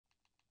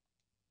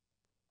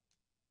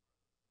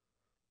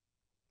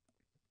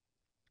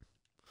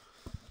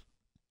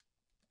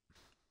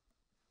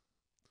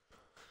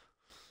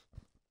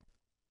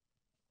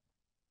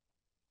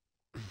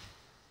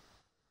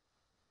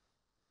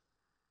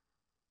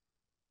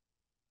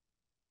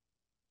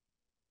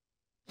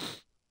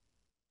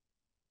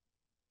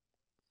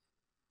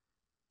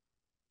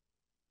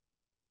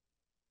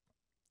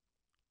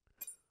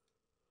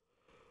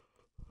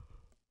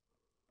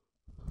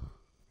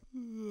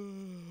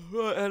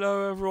Right,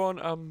 hello everyone,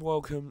 and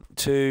welcome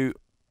to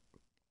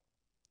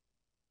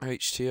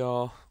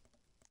HTR.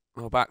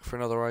 We're back for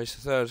another race,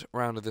 the third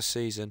round of the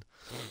season,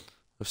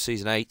 of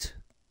season 8.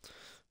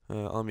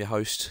 I'm your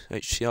host,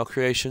 HTR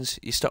Creations.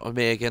 You're stuck with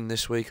me again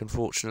this week,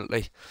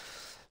 unfortunately,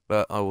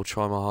 but I will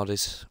try my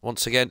hardest.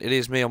 Once again, it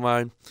is me on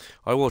my own.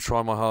 I will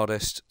try my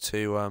hardest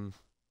to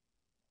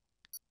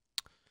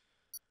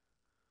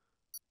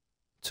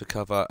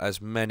cover as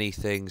many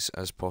things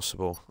as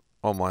possible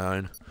on my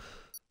own.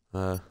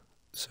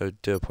 So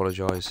do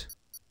apologise.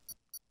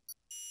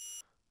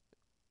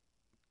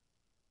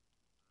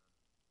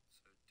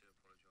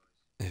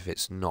 If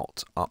it's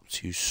not up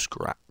to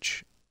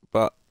scratch.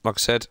 But like I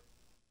said,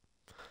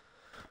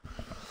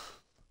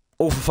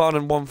 all for fun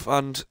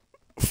and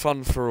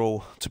fun for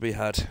all to be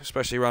had,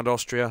 especially around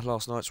Austria.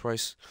 Last night's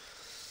race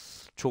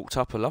chalked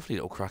up a lovely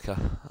little cracker,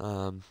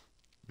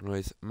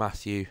 with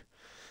Matthew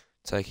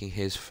taking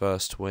his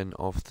first win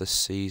of the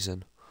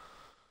season,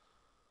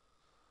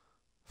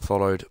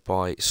 followed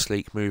by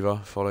Sleek Mover,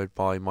 followed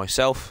by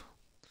myself,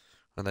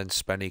 and then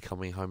Spenny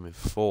coming home in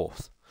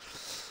fourth.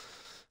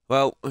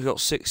 Well, we've got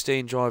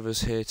 16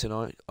 drivers here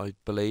tonight, I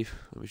believe.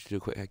 Let me just do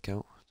a quick head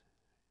count.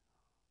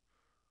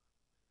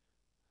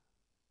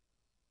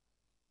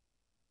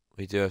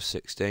 We do have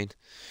 16,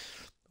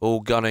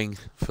 all gunning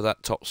for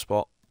that top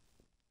spot.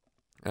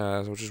 So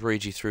I'll just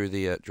read you through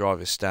the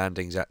drivers'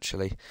 standings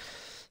actually,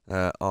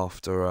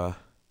 after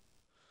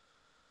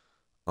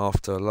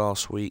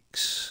last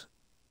week's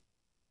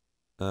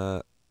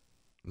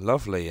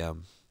lovely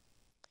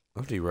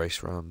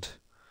race round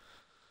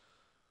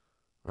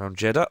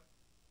Jeddah.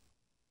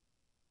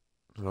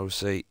 And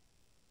obviously,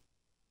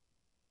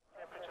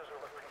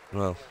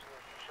 well,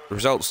 the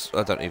results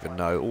I don't even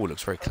know. It all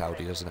looks very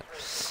cloudy, doesn't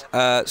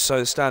it? So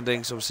the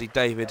standings, obviously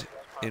David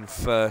in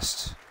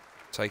first,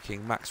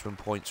 taking maximum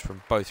points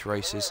from both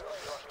races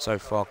so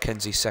far.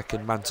 Kenzie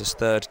second, Mantis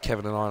third,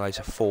 Kevin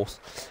Annihilator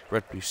fourth,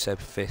 Red Blue Seb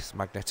fifth,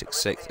 Magnetic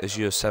sixth,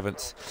 Azure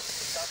seventh,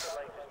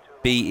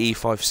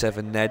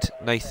 BE57 Ned,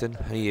 Nathan,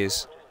 he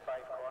is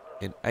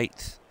in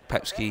 8th,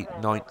 Pepski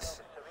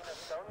 9th,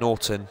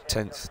 Norton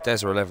 10th,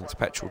 Deza 11th,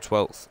 Petrol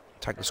 12th,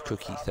 Tankless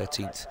Cookie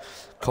 13th,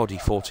 Coddy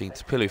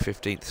 14th, Pillow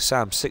 15th,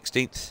 Sam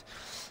 16th,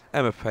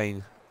 Emma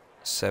Payne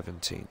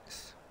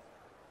 17th.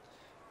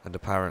 And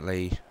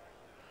apparently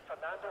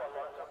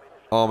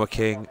Armour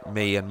King,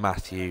 me and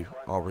Matthew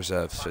are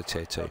reserved for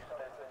Tier 2.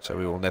 So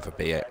we will never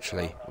be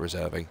actually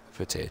reserving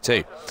for Tier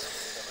 2.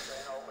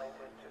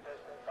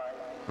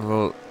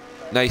 Well,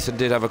 Nathan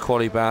did have a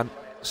quali ban,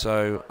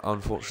 so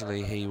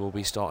unfortunately he will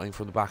be starting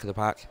from the back of the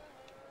pack.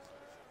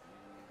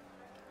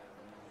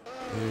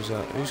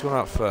 Who's gone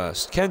out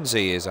first?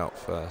 Kenzie is out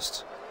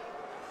first.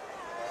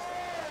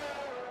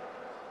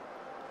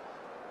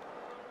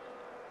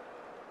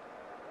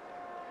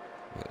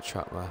 Get the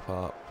track map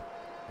up,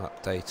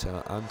 map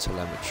data and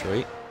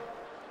telemetry.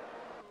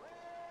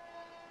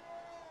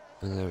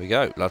 And there we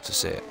go, love to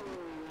see it.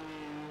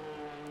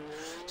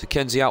 So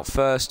Kenzie out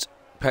first,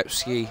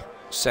 Pepsi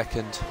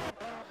second,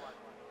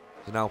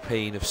 an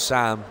Alpine of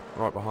Sam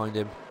right behind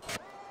him,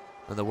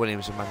 and the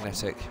Williams of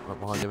Magnetic right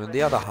behind him, and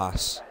the other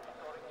Haas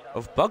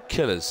of Bug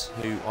Killers,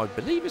 who I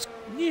believe is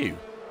new,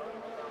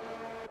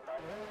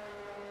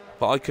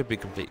 but I could be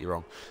completely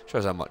wrong.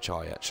 Shows how much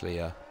I actually,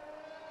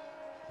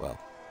 well,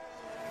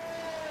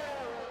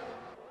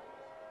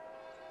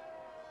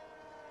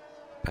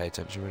 pay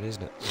attention really,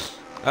 isn't it?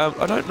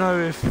 I don't know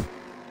if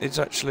it's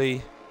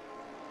actually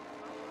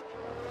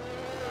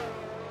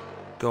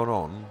gone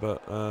on,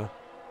 but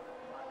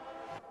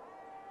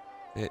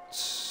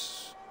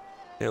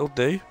it'll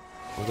do.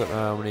 I don't know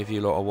how many of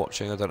you lot are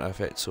watching. I don't know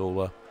if it's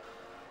all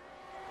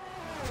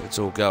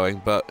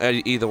going, but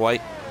either way,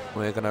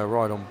 we're going to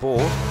ride on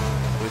board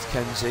with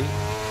Kenzie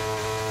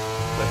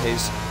for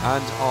his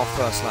and our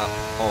first lap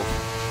of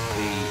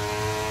the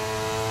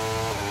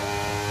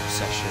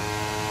session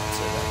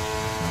today.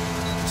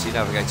 See,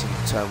 navigating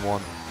turn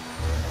 1,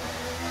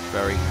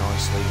 very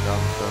nicely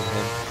done from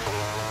him.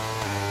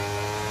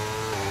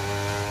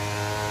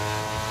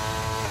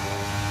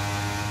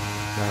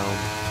 Down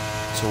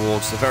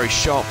towards the very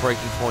sharp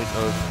braking point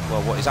of,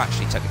 well, what is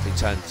actually technically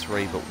turn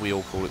 3, but we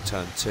all call it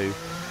turn 2.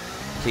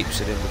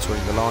 Keeps it in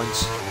between the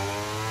lines.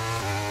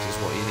 This is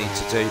what you need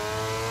to do.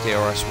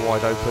 DRS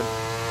wide open.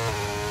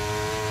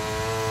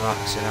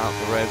 Maxing out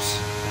the revs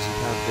as you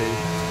can do.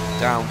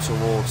 Down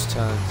towards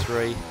turn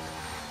 3.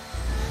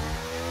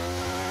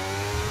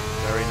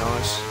 Very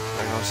nice.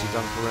 Very nicely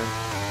done for him.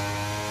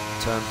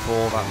 Turn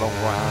 4, that long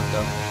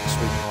right-hander.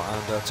 Sweeping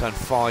right-hander. Turn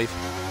 5.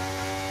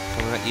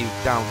 Coming at you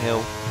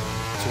downhill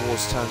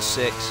towards turn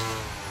 6.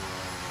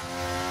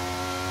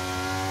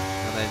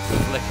 And then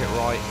flick it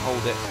right,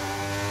 hold it.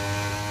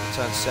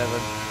 Turn 7,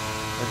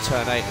 and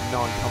turn 8 and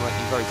 9 coming at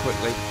you very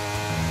quickly.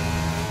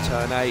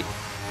 Turn 8.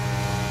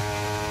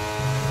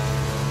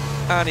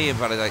 And he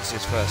invalidates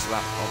his first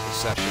lap of the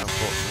session,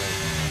 unfortunately.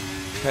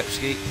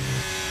 Pepsi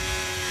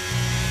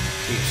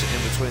keeps it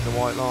in between the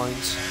white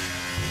lines.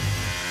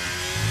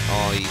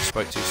 Oh, he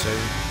spoke too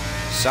soon.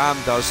 Sam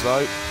does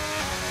though.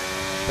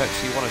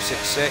 Pepsi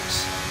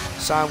 106.6.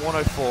 Sam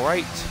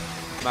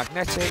 104.8.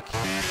 Magnetic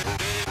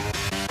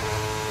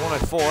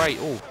 104.8.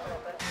 Oh,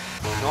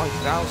 9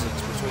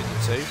 thousandths between the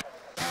two.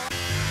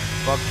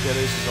 Bug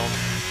Killers is on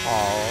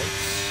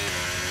hards.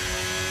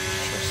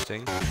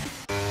 Interesting.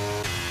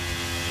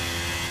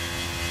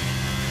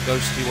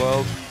 Ghosty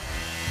World.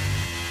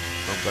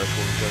 I'm going to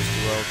call him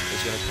Ghosty World.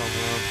 He's going to come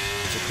around.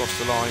 It's across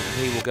the line, and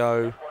he will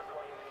go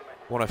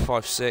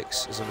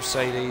 105.6 as a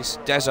Mercedes.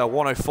 Deza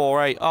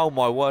 104.8. Oh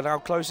my word, how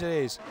close it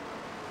is.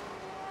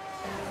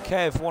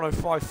 Kev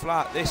 105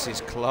 flat. This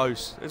is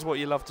close. This is what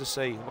you love to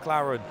see.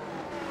 McLaren.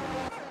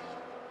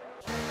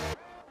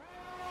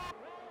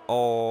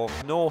 Oh,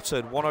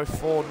 Norton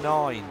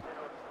 104.9.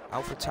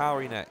 Alpha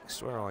Tauri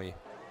next. Where are you?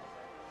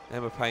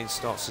 Emma Payne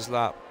starts his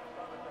lap.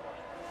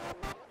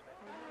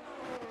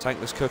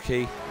 Tankless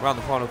Cookie around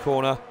the final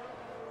corner.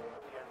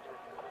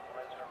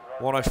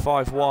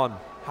 105.1.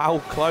 How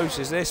close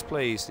is this,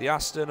 please? The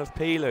Aston of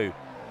Pilu.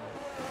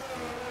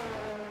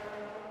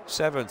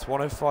 7th,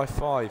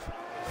 105.5.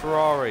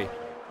 Ferrari,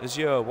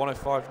 Azure,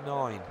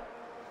 105.9.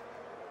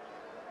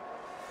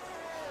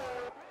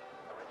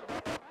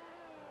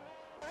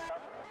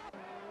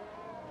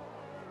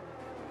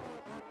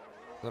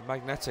 The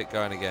Magnetic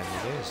going again.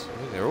 It is. I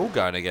think they're all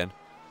going again.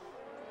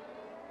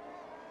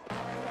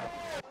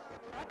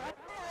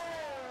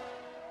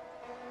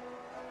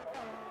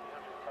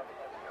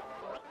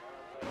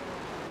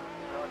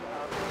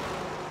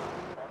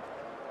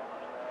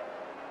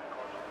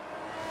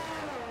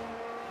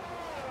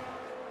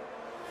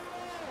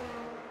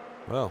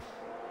 Well,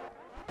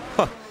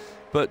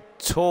 but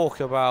talk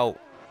about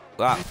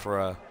that for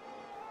a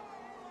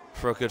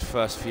good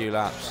first few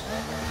laps,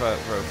 for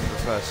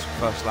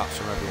first laps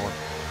from everyone.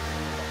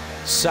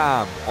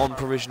 Sam on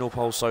provisional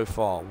pole so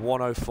far,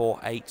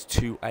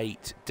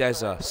 104.828.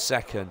 Deza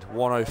second,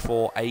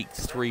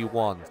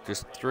 104.831.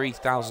 Just 3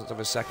 thousandths of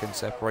a second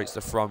separates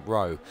the front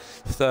row.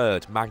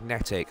 Third,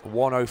 Magnetic,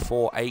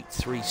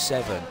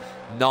 104.837.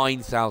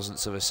 9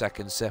 thousandths of a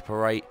second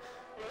separate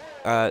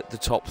the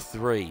top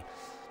three.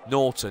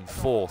 Norton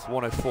 4th,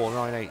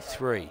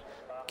 104.983.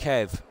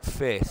 Kev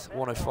 5th,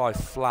 105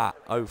 flat,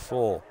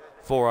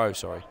 40,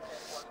 sorry.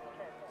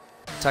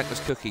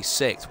 Tankless Cookie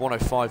 6th,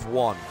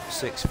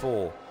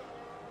 105.164.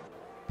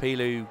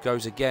 Pilu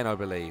goes again, I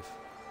believe.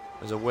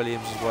 There's a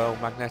Williams as well.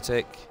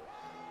 Magnetic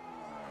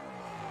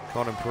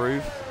can't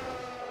improve.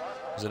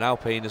 There's an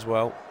Alpine as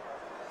well.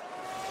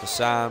 For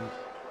Sam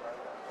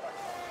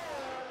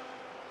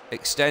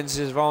extends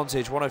his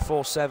advantage,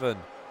 104.7.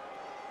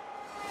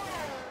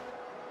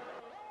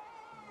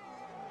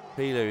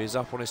 Pilu is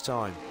up on his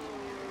time.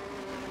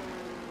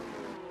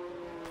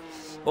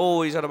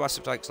 Oh, he's had a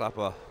massive tank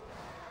slapper.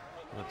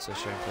 That's a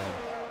shame for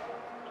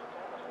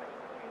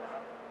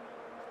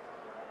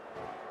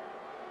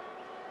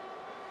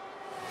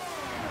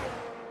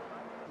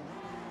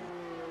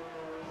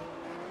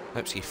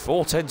him. Pepsi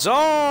 410s.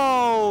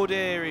 Oh,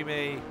 dearie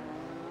me.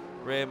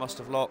 Rear must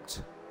have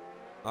locked.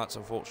 That's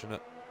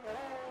unfortunate.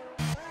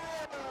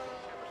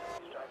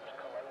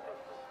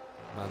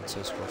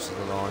 Mantis crosses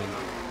the line.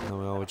 And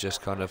we're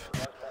just kind of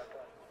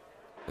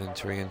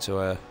entering into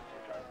a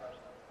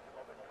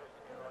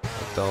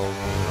dull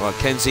moment. Right,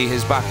 Kenzie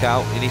is back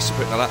out. He needs to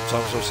put the lap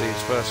times, obviously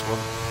his first one.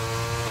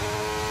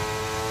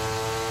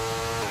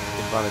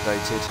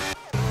 Invalidated.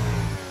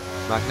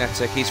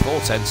 Magnetic, he's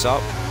 4/10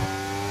 up.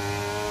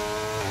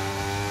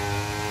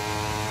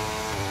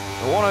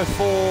 A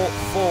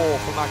 104.4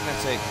 for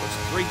Magnetic. There's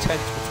 3/10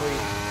 between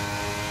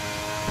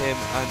him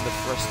and the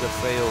rest of the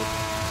field.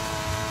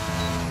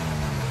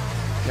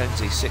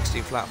 Kenzie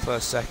 16 flat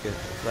first second.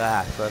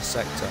 There, first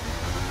sector.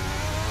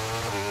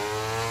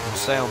 We'll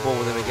stay on board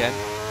with him again.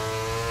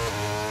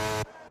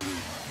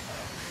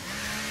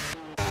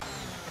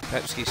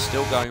 Pepsi's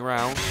still going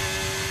round.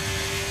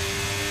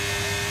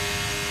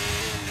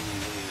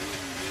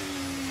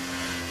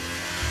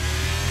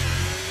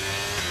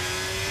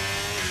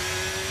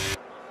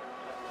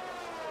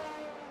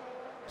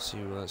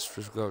 See, let's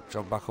just go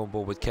jump back on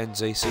board with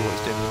Kenzie, see what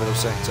he's doing in the middle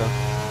sector.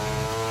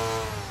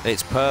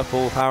 It's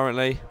purple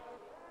apparently.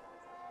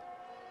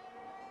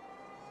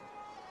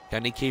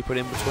 Can he keep it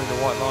in between the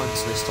white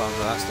lines this time?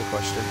 Well, that's the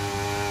question.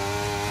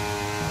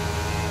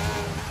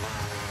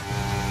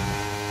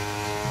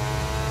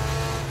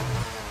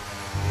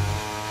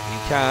 He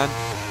can.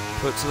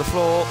 Foot to the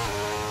floor.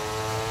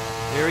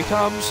 Here he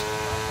comes.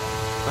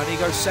 And he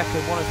goes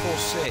second,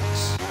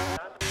 104.6.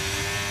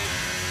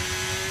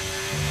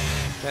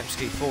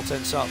 Pepsi,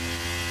 4/10 up.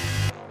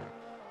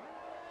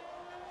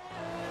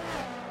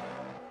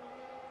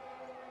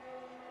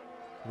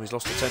 He's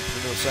lost a 10th in the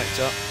middle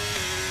sector.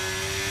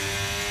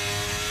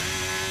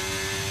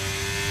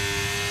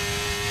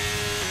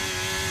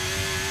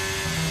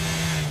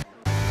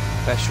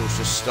 Special's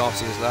just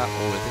starting his lap,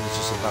 or I think he's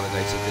just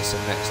invalidated this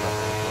and next lap.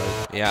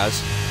 He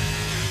has.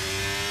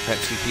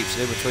 Pepsi keeps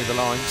it in between the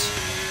lines.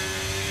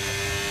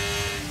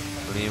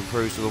 And he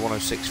improves to the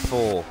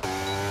 106.4.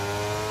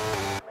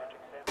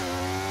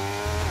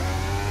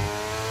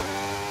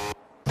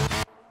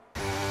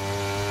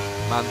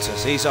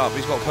 Mantis, he's up,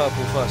 he's got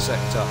purple first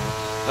sector.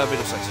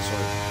 Middle sector,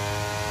 sorry.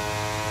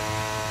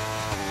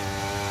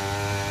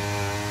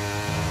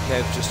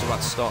 Kev just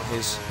about to start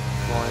his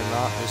flying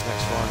lap, his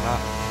next flying lap.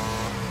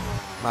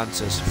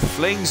 Mantas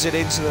flings it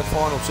into the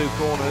final 2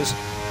 corners.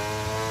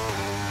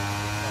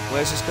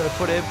 Where's this going to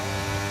put him?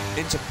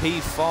 Into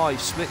P5,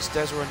 splits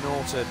Desiree and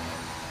Norton.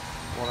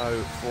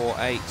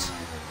 1:04.8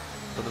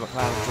 for the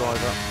McLaren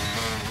driver.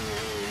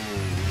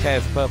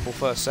 Kev, purple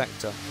first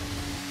sector.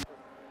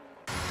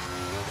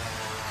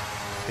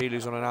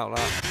 Pilu's on an out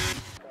lap.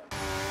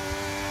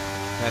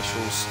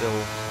 Heschel's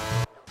still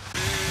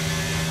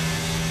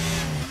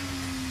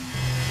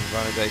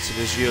validated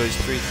as Euro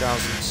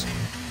 3,000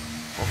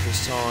 off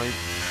his time.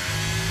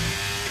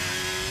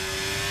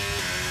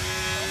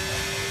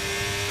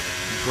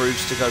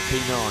 Improves to go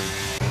P9.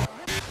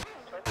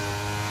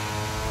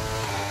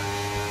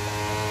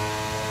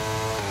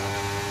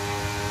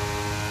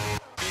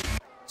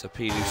 So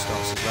Pilu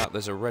starts his lap.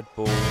 There's a Red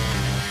Bull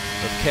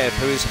of Kev,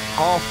 who is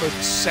half a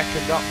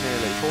second up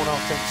nearly,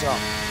 4.5 tenths up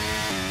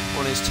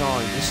on his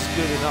time. This is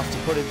good enough to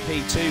put in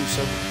P2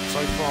 so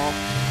far.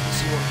 Let's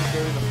see what he can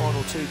do in the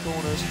final 2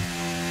 corners.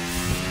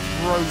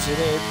 Throws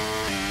it in.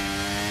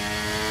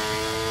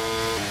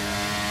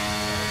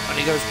 And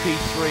he goes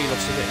P3,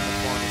 lost a bit in the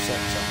final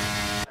sector.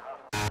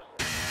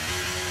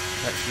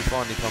 Actually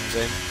finally comes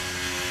in.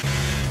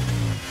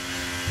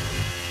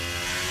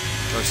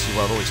 Trying to see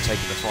well, always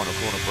taking the final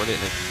corner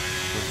brilliantly.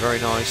 It was very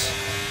nice.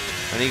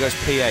 And he goes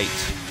P8.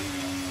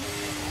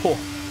 Oh,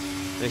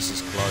 this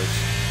is close.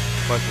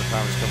 Both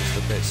McLarens come to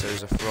the pits.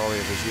 There's a Ferrari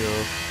of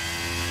Azure.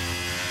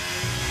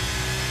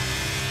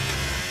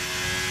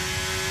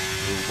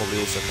 He will probably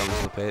also come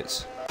to the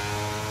pits.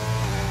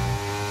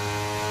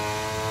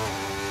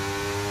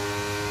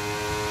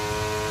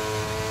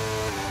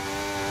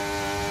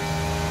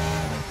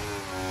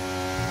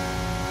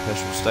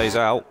 Heschel stays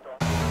out.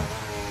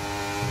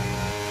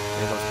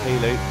 Here comes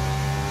Pilu.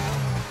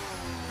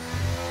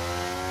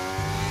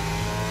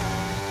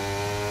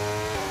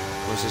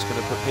 Where's this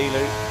going to put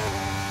Pilu?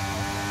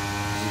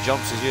 As he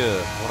jumps his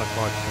year,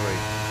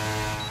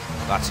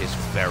 1:05.3. That is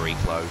very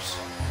close.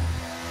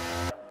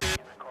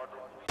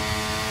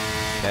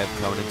 Kev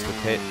coming into the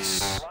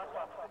pits.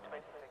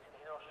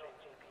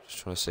 Just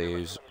trying to see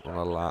who's on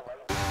a lap.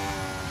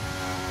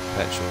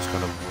 Petrol's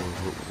kind of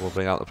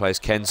wobbling out the place.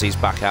 Kenzie's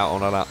back out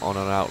on an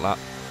out lap.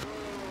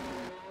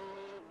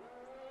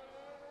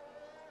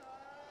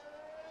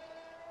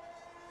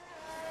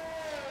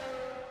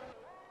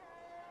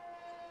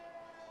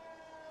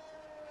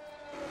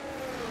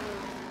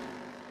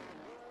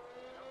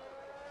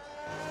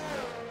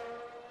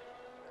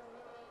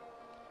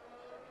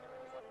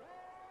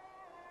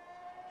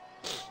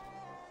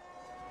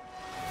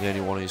 The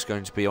only one who's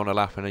going to be on a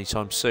lap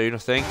anytime soon, I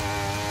think.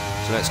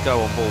 So let's go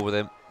on board with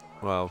him.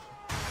 Well,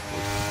 he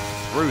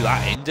threw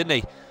that in, didn't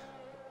he?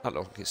 That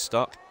looked like it's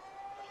stuck.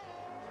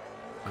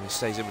 And he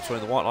stays in between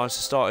the white lines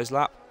to start his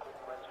lap.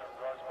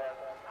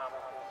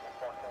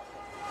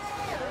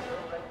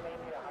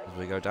 As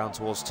we go down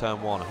towards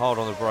turn 1, hard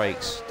on the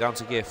brakes, down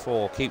to gear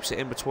 4, keeps it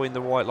in between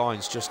the white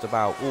lines just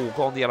about. Oh,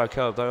 got on the yellow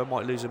curve though, I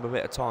might lose him a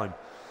bit of time.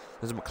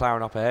 There's a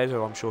McLaren up ahead,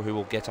 who I'm sure who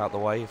will get out the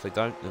way. If they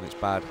don't, then it's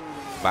bad.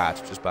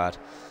 Bad, just bad.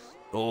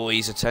 Oh,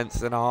 he's a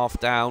 1/10.5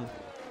 down.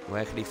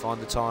 Where can he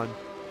find the time?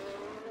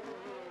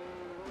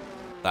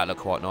 That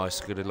looked quite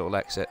nice, good little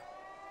exit.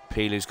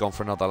 Pilu's gone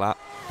for another lap.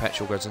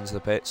 Petrol goes into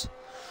the pits.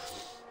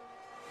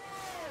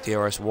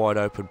 DRS wide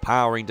open,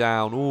 powering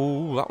down.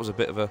 Ooh, that was a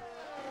bit of a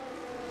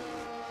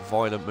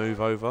violent move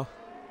over.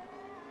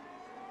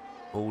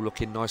 All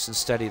looking nice and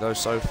steady though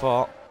so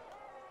far.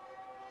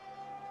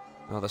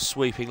 Another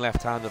sweeping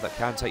left-hander that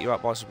can take you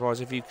out by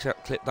surprise if you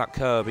clip that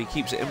curb. He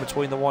keeps it in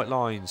between the white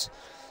lines.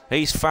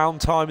 He's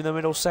found time in the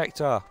middle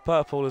sector.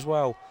 Purple as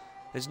well.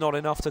 It's not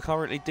enough to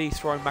currently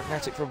dethrone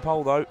Magnetic from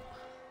pole though.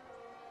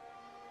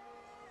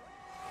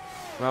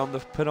 Round the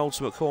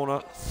penultimate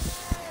corner.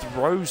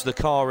 Throws the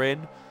car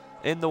in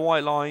the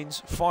white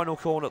lines. Final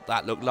corner.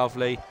 That looked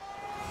lovely.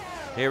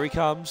 Here he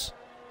comes.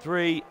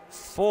 3,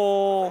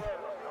 4.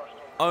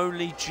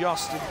 Only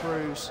just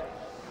improves.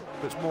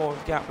 Puts more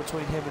of a gap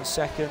between him and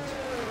second.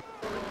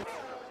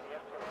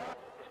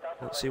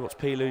 Let's see what's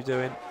Pilu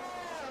doing.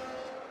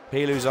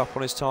 Pilu's up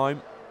on his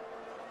time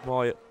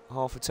by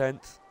 1/2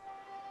 tenth.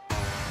 He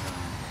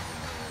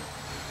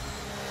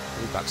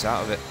backs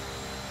out of it.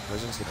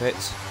 Goes into the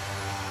pits.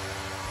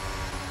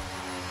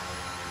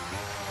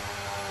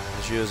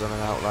 Azure's on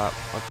an out lap.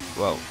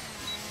 Well,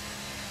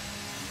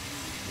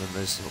 then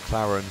there's the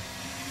McLaren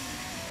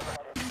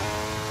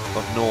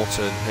of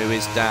Norton, who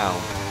is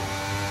down.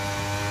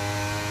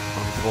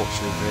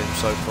 Unfortunately for him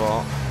so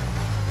far.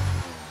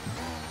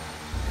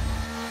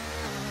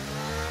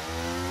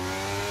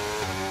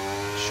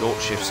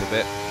 Short shifts a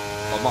bit.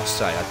 I must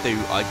say, I do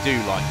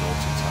like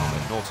Norton's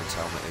helmet. Norton's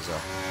helmet is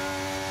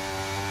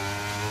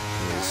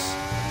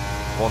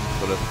one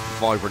full of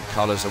vibrant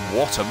colours, and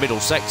what a middle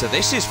sector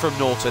this is from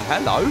Norton.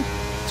 Hello,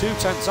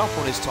 2/10 up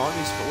on his time.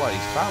 He's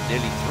found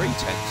nearly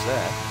 3/10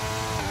 there.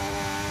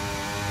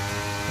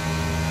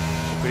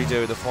 What could he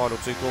do in the final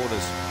 2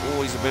 corners?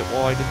 Oh, he's a bit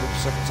wide in the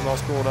second to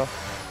last corner.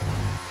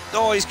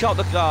 Oh, he's cut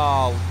the...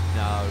 Oh,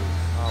 no.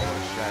 Oh, what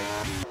a shame.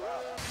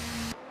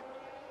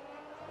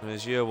 And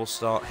Azure will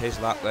start his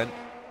lap then.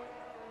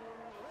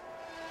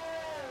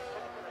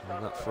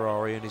 And that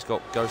Ferrari, and he's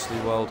got Ghostly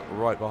World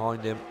right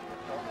behind him.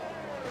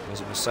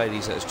 There's a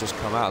Mercedes that has just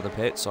come out of the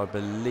pits, I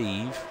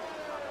believe.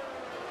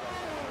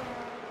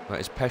 That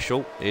is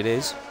Peschel, it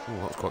is. Oh,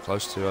 that was quite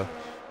close to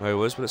where he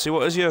was, but let's see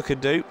what Azure can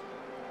do.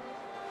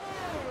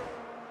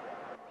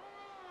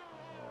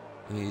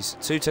 He's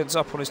 2/10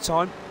 up on his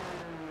time.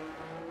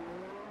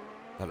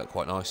 That looked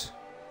quite nice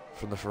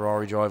from the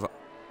Ferrari driver.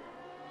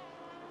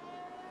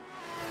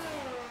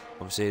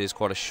 Obviously it is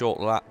quite a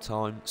short lap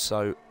time,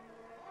 so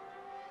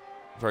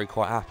very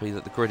quite happy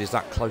that the grid is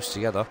that close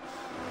together.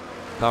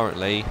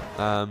 Currently,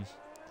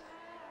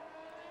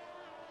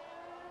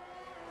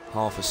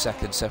 half a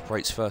second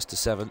separates first to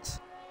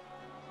seventh,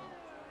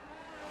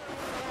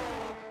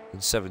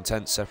 and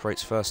 7/10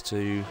 separates first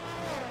to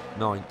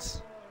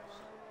ninth.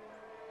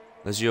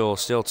 Azure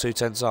still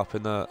 2/10 up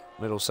in the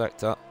middle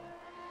sector.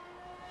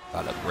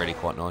 That looked really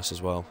quite nice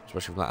as well,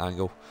 especially from that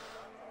angle.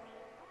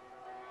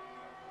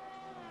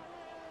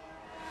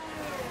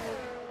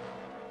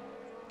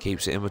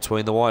 Keeps it in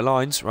between the white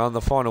lines, round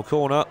the final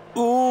corner.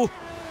 Ooh,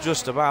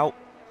 just about.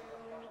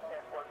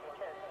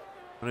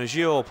 And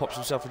Azure pops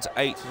himself into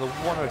 8th with a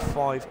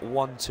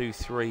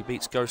 105.123,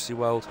 beats Ghostly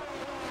World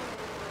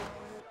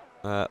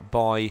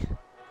by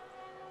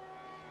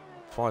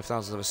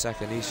 0.05 of a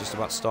second. He's just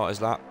about to start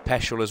his lap.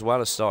 Peschel as well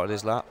has started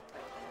his lap.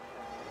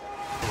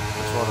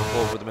 He's right on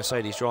board with the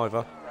Mercedes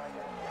driver.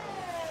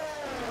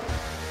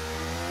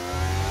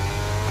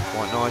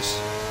 Quite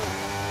nice.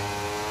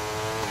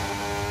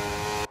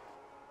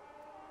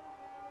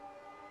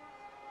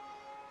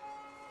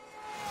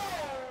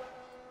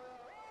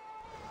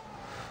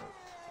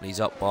 And he's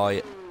up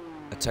by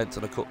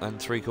 1/10 and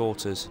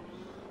 3/4.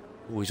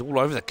 Oh, he's all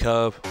over the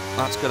curb.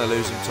 That's going to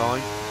lose him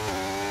time.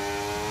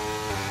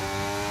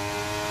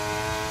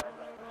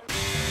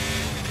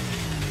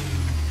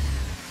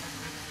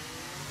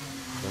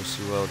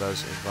 Ghostly World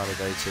has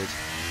invalidated.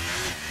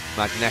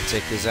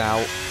 Magnetic is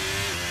out.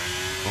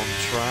 On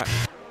track.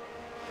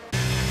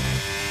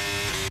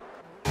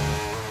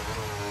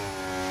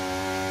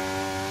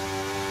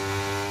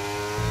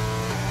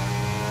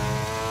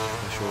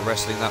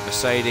 Wrestling that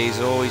Mercedes.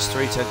 Oh, he's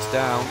 3/10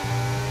 down. And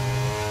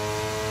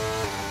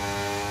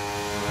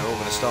they're all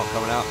going to start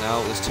coming out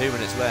now. There's 2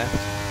 minutes left.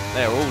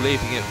 They're all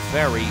leaving it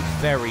very,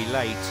 very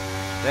late.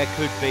 There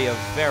could be a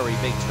very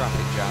big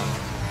traffic jam.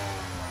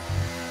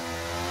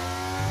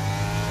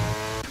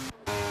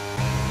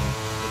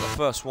 But the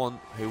first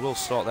one who will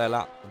start their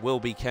lap will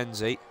be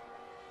Kenzie.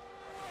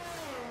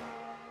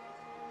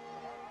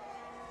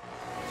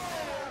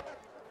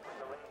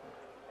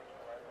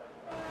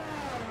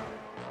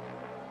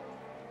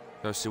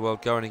 Ghostly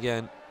World going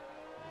again.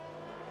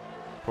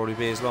 Probably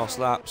be his last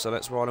lap, so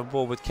let's ride on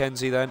board with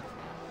Kenzie then,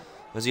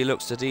 as he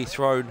looks to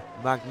dethrone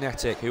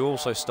Magnetic, who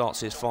also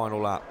starts his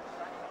final lap.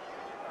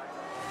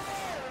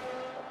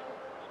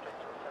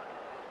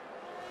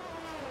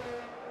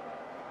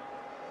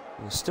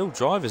 There's still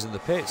drivers in the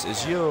pits.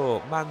 Azure,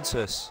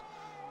 Mantis,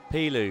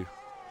 Pilu,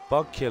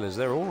 Bug Killers,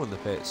 they're all in the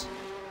pits.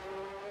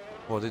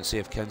 Well, I didn't see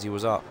if Kenzie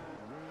was up.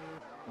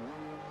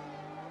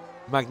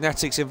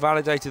 Magnetic's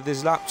invalidated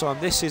this lap time.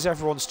 This is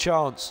everyone's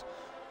chance.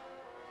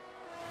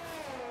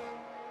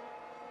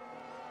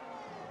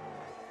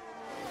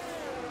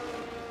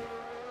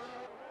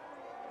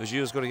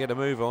 Azure's got to get a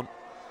move on.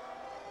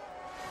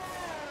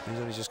 He's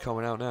only just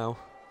coming out now.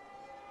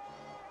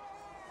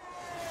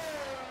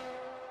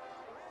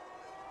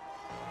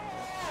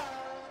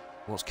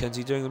 What's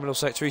Kenzie doing in the middle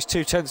sector? He's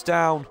 2/10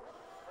 down.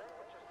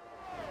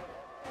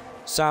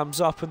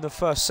 Sam's up in the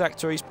first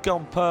sector. He's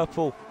gone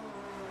purple.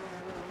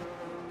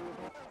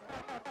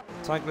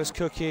 Tankless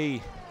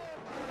Cookie.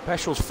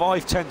 Peschel's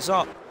 5/10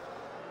 up.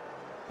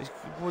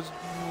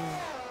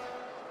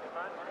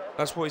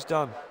 That's what he's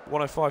done.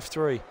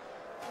 105.3.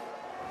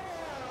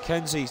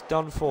 Kenzie's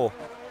done for.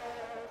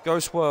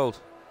 Ghost World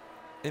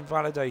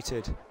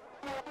invalidated.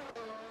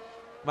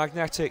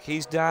 Magnetic,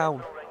 he's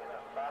down.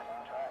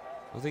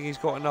 I think he's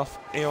got enough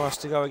EOS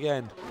to go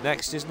again.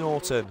 Next is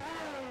Norton.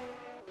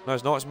 No,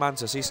 it's not. It's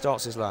Mantis. He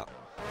starts his lap.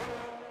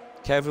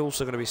 Kev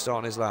also going to be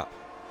starting his lap.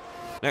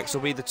 Next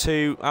will be the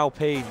 2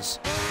 Alpines.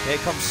 Here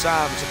comes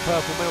Sam. It's a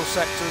purple middle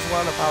sector as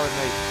well,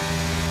 apparently.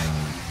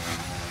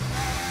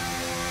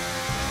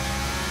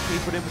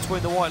 Keep it in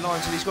between the white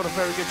lines, and he's got a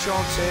very good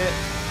chance here.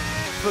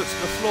 Foot to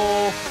the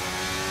floor.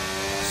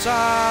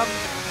 Sam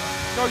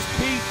goes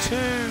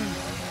P2.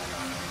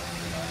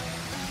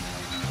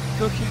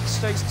 Cookie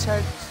stays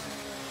 10th.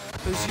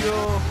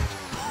 Azure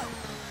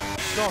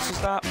starts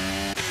his lap.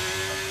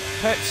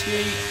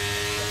 Pepsi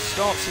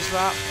starts his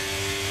lap.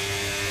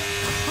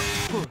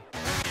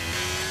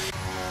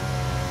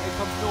 Here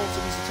comes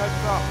Norton, he's the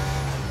 10th up.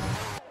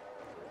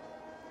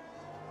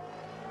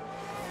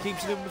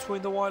 Keeps it in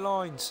between the white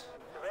lines.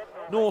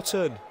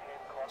 Norton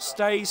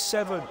stays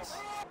 7th.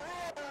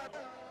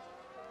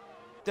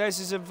 Des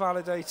is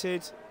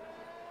invalidated.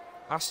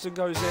 Aston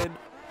goes in.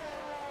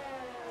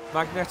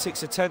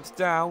 Magnetic's a 10th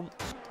down.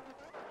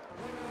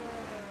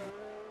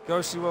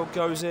 Ghostly World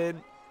goes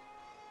in.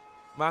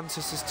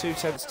 Mantis is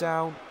 2/10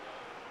 down.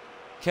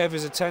 Kev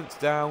is 1/10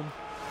 down.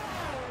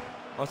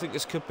 I think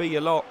this could be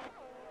a lot.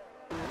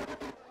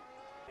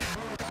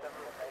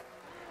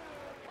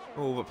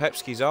 Oh, but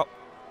Pepski's up.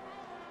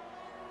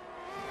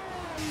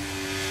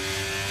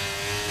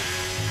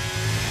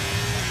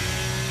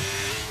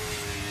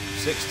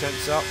 Six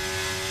tenths up.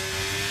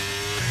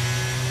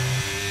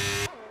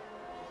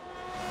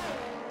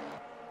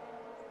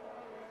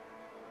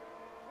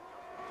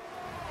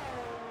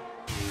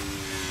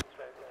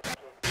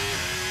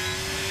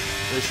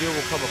 This year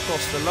will come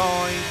across the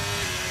line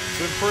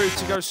to improve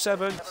to go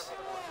 7th.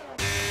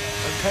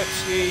 And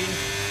Pepsi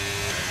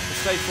will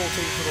stay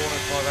 14th for the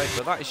 1058,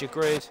 but that is your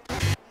grid.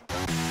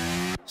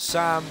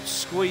 Sam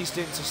squeezed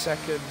into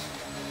 2nd.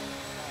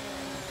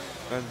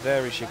 And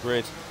there is your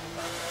grid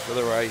for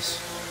the race.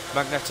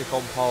 Magnetic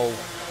on pole,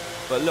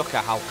 but look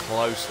at how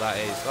close that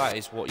is. That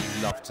is what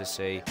you love to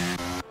see.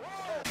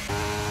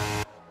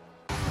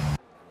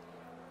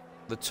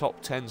 The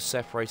top 10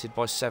 separated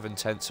by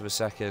 7/10 of a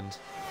second.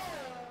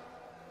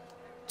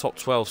 Top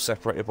 12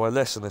 separated by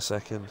less than a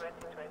second.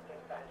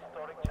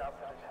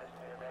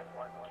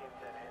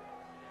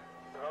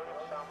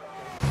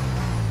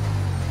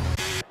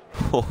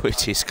 Oh,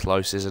 it is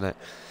close, isn't it?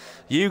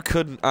 You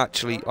couldn't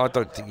actually, I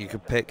don't think you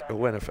could pick a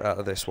winner out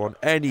of this one.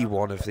 Any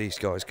one of these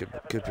guys could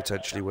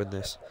potentially win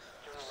this.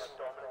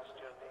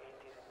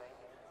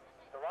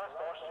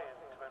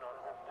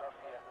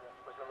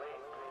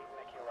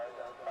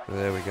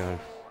 There we go.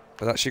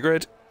 But that's your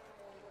grid.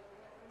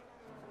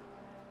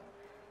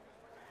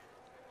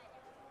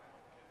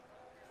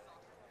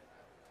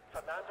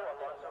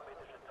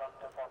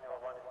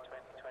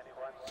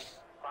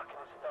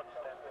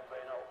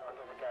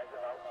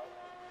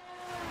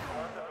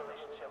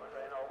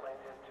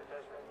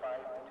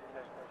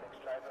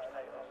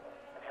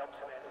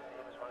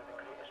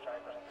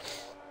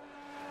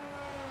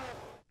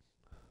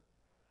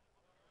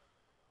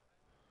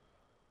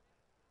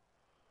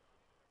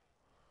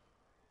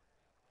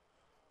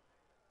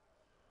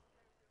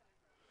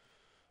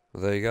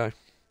 Well, there you go.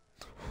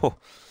 Oh.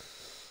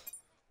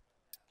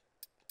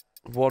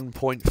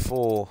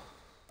 1.4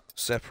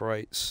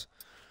 separates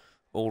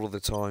all of the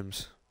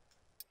times.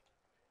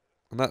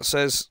 And that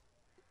says,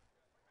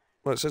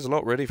 well, it says a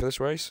lot really for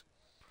this race.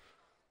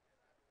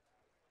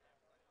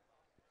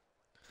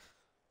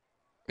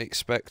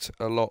 Expect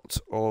a lot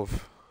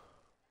of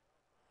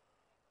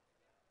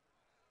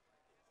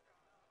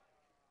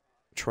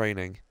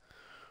training.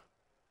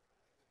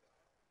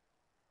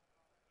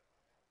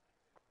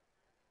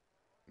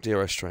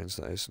 DRS trains,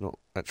 that is, not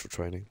actual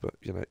training, but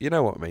you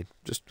know what I mean.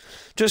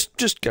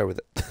 Just go with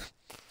it.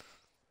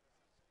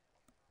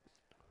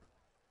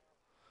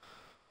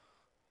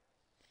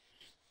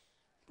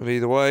 But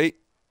either way,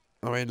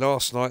 I mean,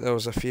 last night there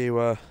was a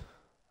few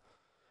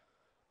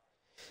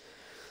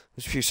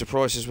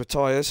surprises with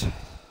tyres.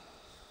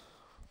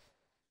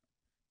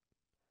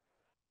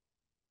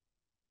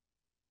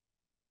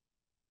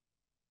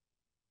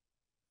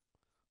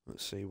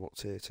 Let's see what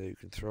tier 2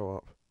 can throw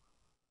up.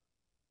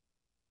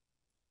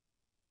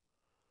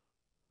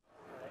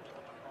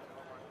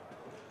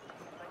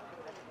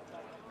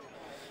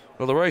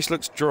 Well, the race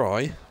looks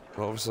dry,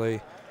 but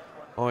obviously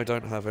I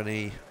don't have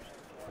any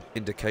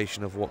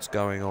indication of what's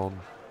going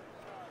on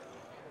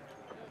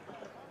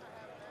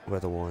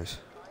weather-wise.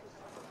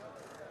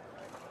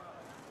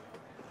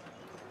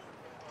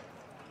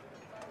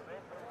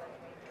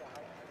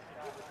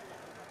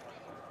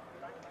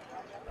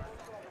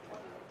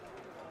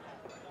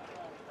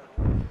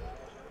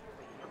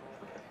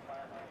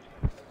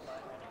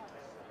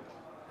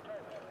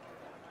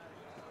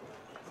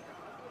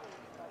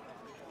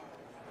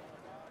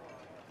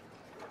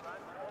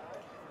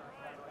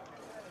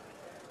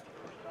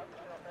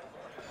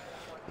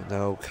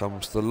 Now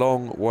comes the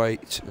long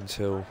wait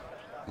until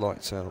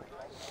lights out.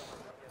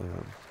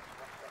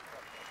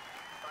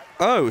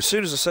 Oh, as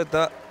soon as I said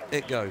that,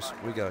 it goes.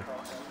 We go.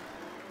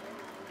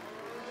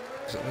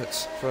 So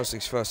let's first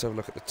things first have a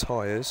look at the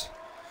tyres.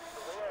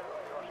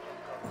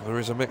 There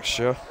is a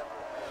mixture.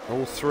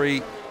 All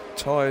 3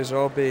 tyres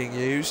are being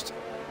used.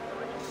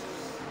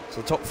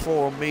 So the top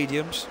 4 on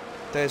mediums.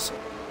 Des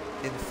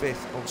in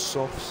 5th on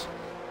softs.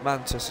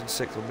 Mantis in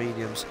 6th on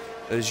mediums.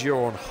 Azure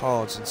on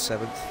hards in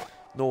 7th.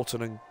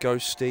 Norton and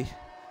Ghosty,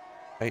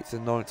 8th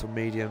and 9th on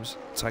mediums.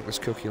 Tankless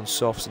Cookie on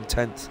softs in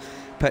 10th.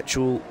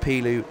 Petrol,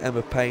 Pilu,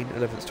 Emma Payne,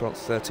 11th, 12th,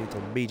 13th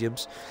on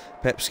mediums.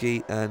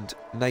 Pepski and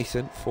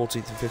Nathan,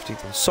 14th and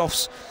 15th on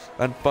softs.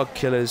 And Bug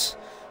Killers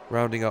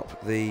rounding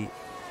up the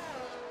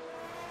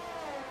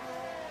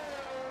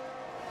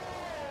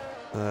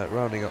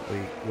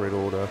grid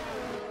order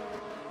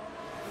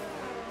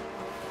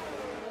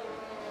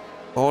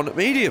on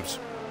mediums.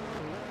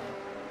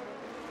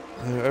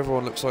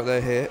 Everyone looks like they're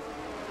here.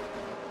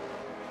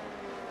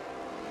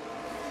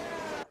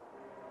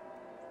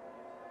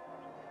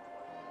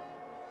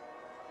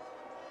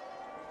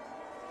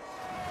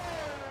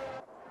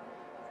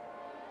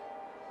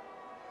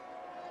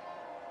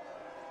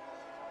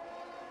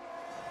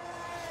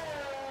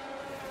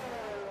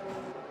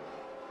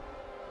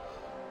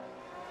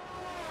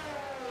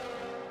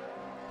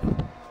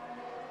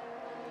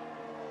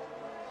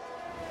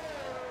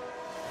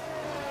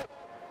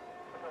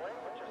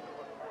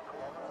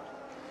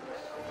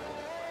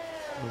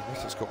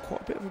 got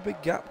quite a bit of a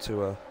big gap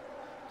to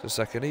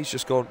second. He's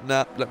just gone,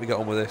 nah, let me get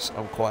on with this.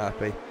 I'm quite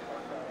happy.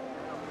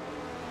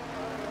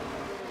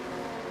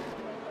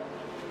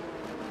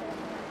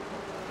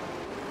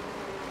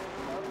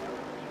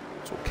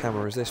 What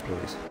camera is this,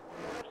 please?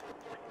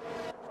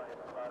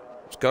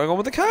 What's going on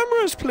with the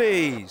cameras,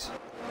 please?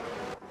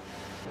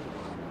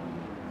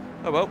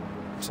 Oh well,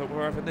 so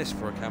we're having this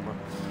for a camera.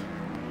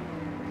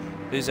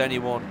 Is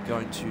anyone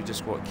going to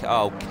disqualify?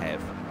 Oh,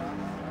 Kev.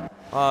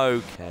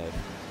 Oh, Kev.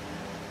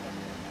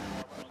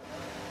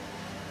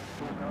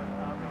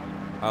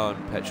 Oh,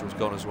 and petrol's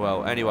gone as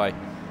well. Anyway,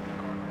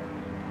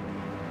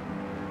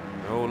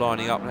 they're all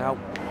lining up now.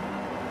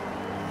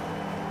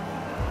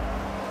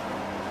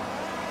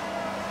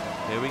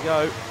 Here we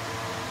go.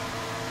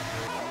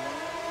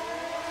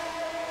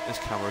 This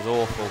camera's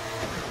awful.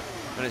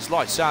 And it's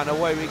lights out,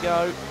 away we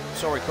go.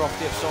 Sorry,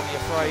 Crofty, if song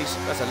your phrase.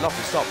 That's a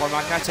lovely stop by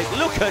Magnetic.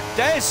 Look at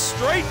Des,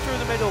 straight through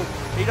the middle.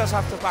 He does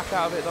have to back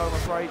out of it, though, I'm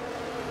afraid.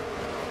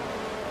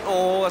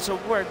 Oh, that's a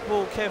red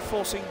ball. Kev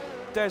forcing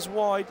Des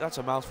wide. That's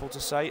a mouthful to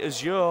say.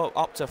 Azure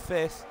up to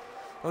 5th.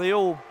 And they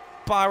all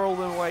barrel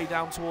their way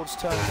down towards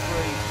turn 3.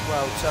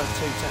 Well, turn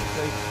 2,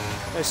 technically.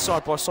 They're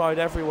side by side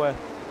everywhere.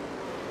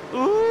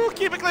 Ooh,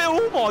 keep it clear.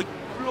 Oh, my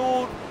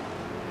Lord.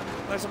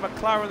 There's a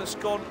McLaren that's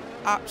gone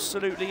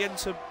absolutely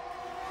into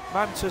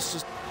Mantus.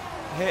 Just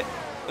hit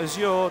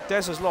Azure.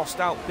 Des has lost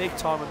out big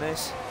time on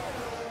this.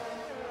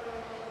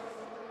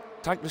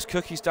 Tankless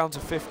Cookies down to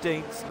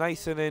 15th.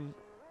 Nathan in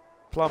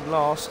plumb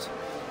last.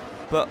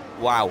 But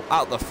wow,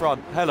 out the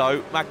front.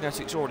 Hello,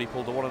 Magnetic's already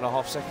pulled a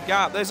 1.5 second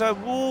gap. There's a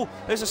wall.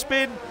 There's a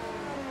spin.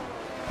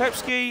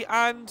 Pepski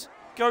and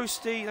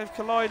Ghosty, they've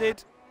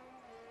collided.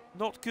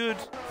 Not good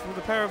for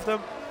the pair of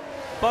them.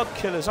 Bug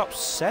Killers up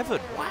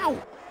 7.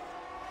 Wow.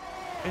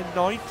 In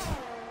 9th.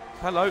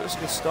 Hello, that's a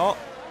good start.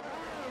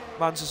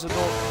 Manchester North.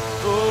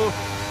 Oh,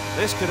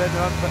 this could end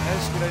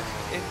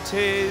in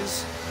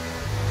tears.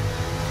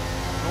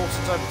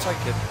 Norton's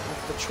overtaken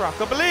off the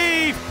track, I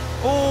believe.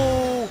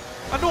 Oh,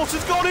 and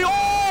Norton's got it.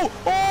 Oh,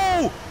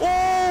 oh,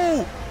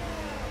 oh.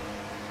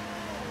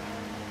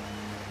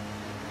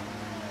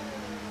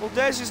 Well,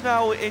 Des is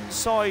now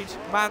inside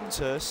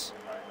Mantus.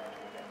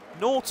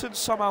 Norton's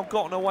somehow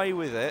gotten away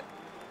with it.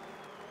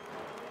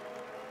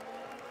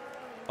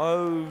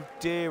 Oh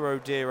dear, oh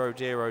dear, oh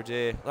dear, oh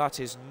dear. That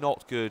is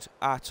not good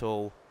at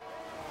all.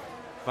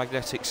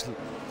 Magnetic's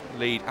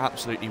lead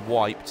absolutely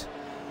wiped.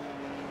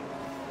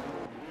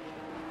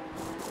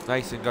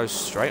 Nathan goes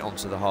straight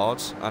onto the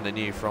hards and a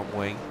new front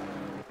wing.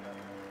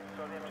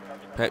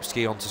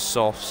 Pepski onto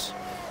softs.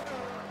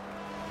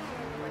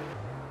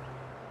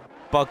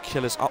 Bug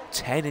Killers up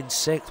 10 in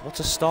 6th. What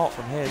a start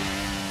from him.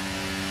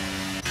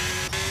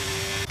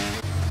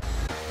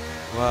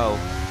 Well,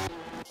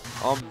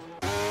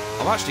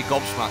 I'm actually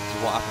gobsmacked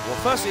at what happened.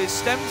 Well, firstly, it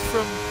stemmed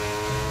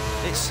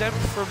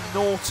from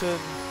Norton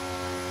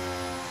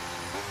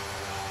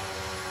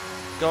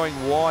going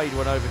wide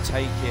when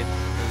overtaking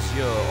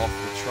Azure off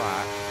the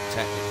track,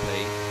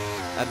 technically,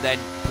 and then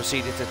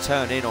proceeded to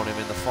turn in on him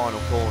in the final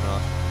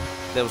corner.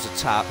 There was a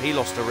tap. He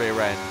lost a rear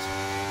end.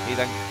 He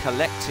then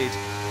collected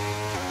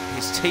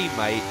his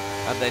teammate,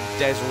 and then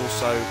Des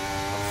also,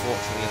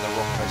 unfortunately, in the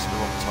wrong place at the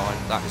wrong time.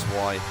 That is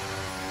why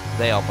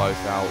they are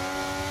both out.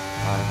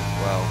 And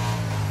well,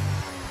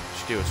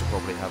 Stewards will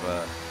probably have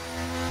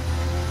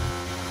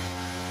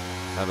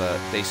a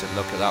decent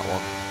look at that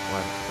one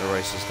when the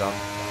race is done.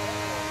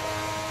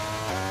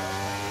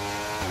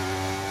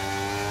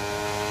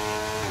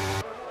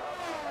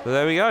 But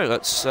there we go.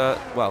 Let's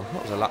well,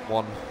 that was a lap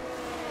 1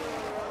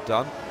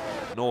 done.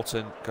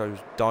 Norton goes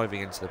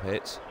diving into the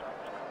pits.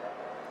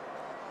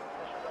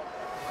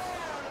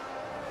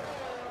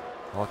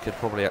 I could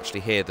probably actually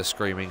hear the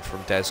screaming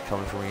from Des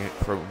coming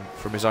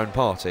from his own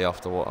party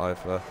after what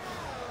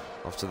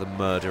after the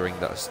murdering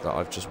that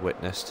I've just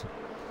witnessed.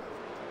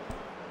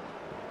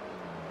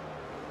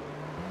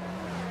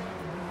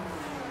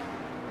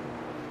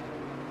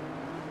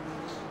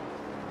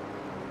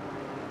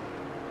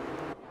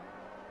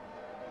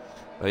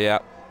 But yeah,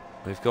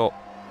 we've got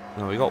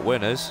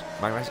winners.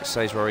 Magnetic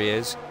stays where he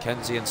is.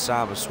 Kenzie and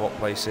Sam have swapped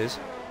places.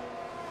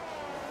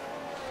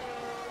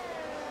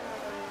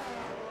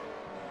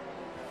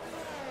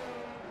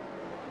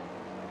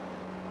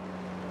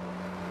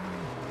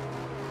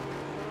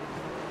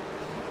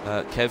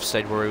 Kev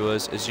stayed where he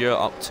was. Azure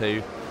up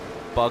 2.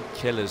 Bug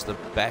Killer's the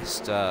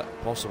best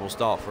possible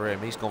start for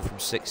him. He's gone from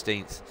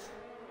 16th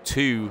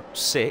to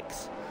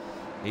 6th.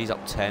 He's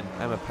up 10.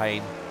 Emma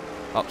Payne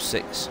up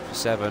 6 for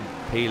 7.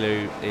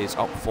 Pilu is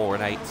up 4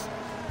 in 8th.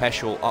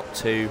 Peschel up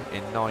 2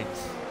 in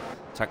 9th.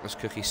 Tankless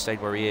Cookie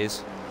stayed where he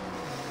is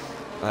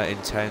in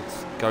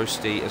 10th.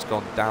 Ghosty has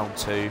gone down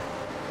 2 in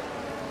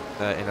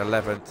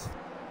 11th.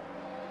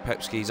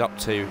 Pepski's up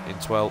 2 in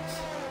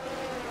 12th.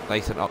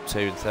 Nathan up 2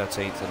 in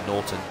 13th, and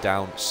Norton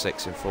down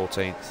 6 in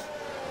 14th.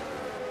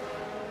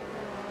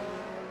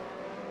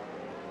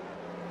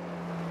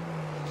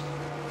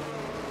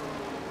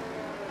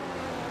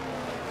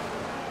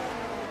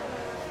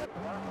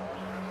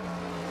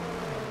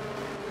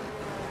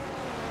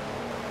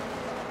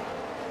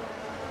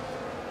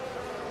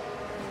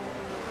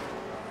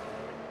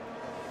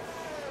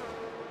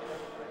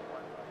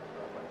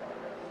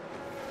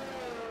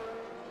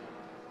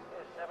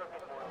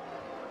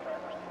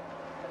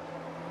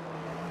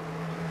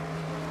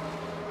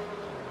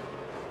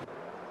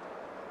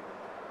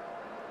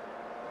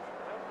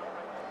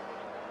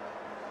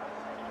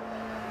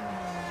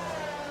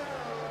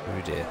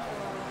 Oh dear.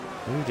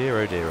 Oh dear,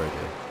 oh dear, oh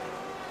dear.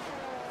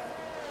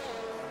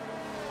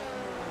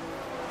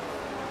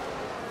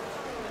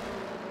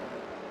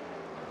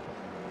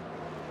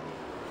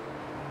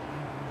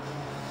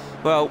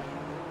 Well,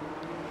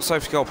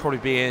 safety car will probably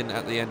be in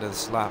at the end of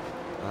this lap,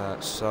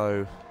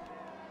 so...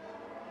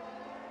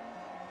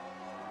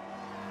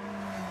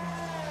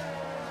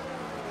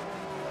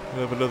 we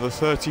have another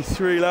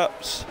 33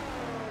 laps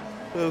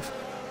of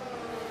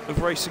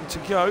racing to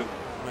go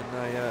when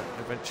they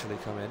eventually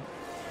come in.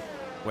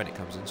 When it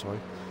comes in, sorry.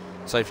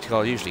 Safety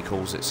car usually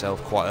calls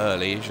itself quite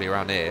early, usually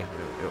around here.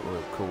 It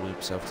will call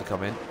itself to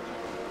come in.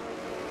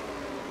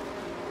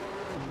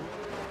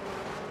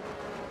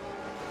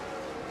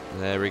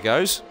 There he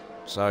goes.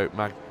 So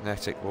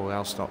Magnetic will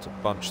now start to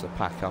bunch the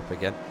pack up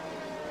again.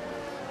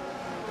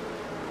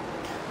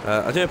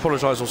 I do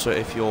apologise also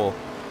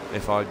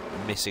if I'm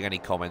missing any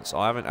comments.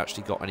 I haven't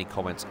actually got any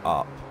comments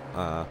up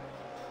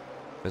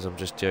because I'm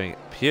just doing it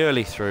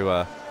purely through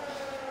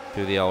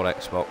the old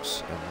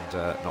Xbox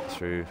and not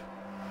through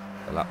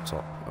the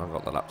laptop. I've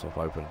got the laptop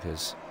open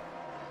because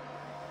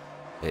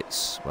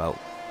it's, well,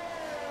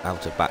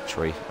 out of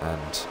battery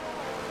and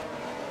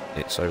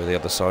it's over the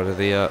other side of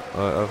the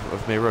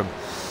of my room.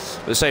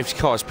 But the safety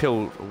car is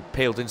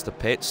peeled into the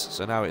pits,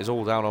 so now it is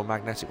all down on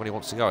Magnetic when he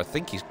wants to go. I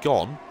think he's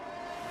gone.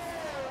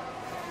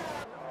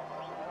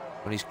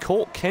 And he's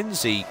caught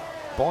Kenzie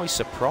by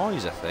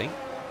surprise, I think.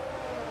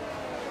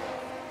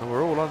 And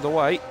we're all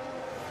underway.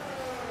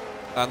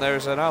 And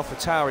there's an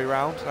AlphaTauri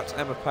round. That's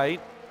Emma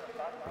Payne.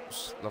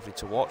 That's lovely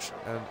to watch.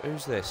 And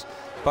who's this?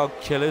 Bug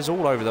Killers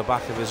all over the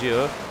back of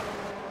Azure.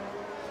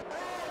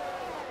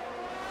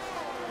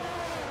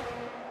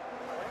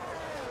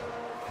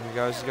 He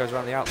goes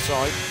around the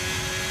outside.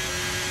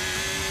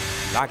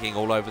 Lagging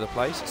all over the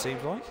place, it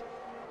seems like.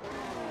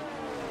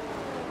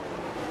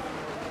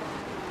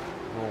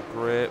 More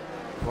grip,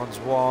 runs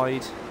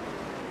wide.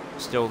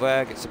 Still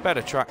there, gets a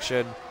better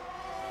traction.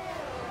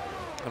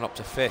 And up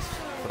to 5th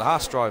for the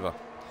Haas driver.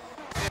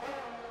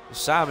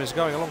 Sam is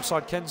going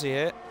alongside Kenzie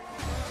here.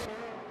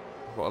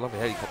 We've got a lovely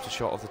helicopter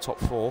shot of the top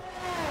 4.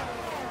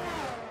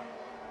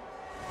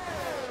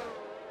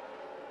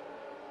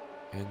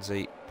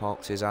 Kenzie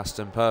parked his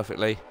Aston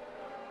perfectly.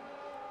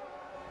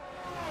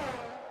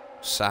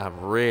 Sam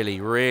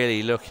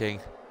really looking.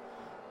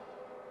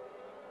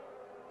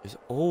 He's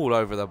all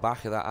over the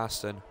back of that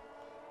Aston.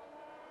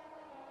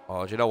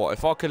 Oh, do you know what?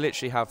 If I could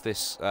literally have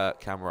this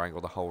camera angle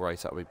the whole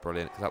race, that would be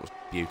brilliant, because that was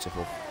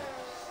beautiful.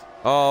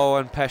 Oh,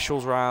 and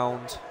Peschel's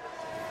round.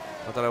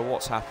 I don't know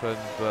what's happened,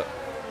 but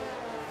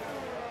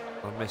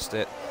I missed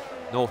it.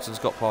 Norton's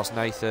got past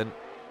Nathan.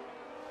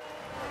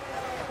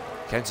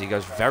 Kenzie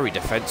goes very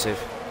defensive.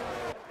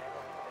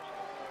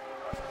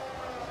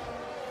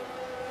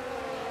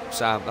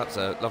 Sam, that's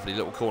a lovely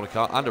little corner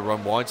cut and a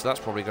run wide, so that's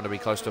probably going to be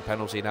close to a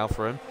penalty now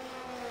for him.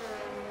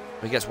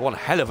 He gets one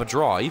hell of a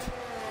drive.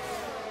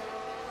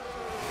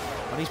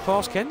 And he's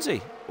past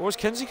Kenzie. Or is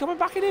Kenzie coming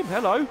back at him?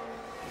 Hello.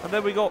 And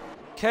then we got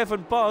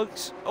Kevin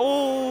Bugs.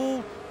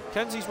 Oh,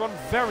 Kenzie's run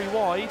very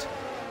wide.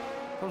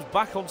 Comes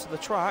back onto the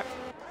track.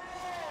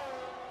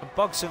 And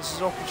Bugs senses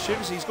an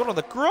opportunity. He's gone on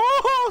the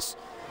grass.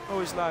 Oh,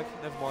 he's lag.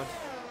 Never mind.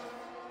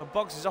 And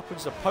Bugs is up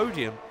into the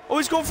podium. Oh,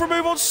 he's gone for a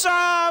move on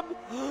Sam.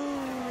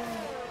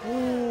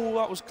 Oh,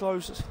 that was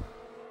close.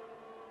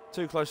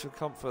 Too close for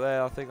comfort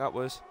there, I think that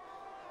was.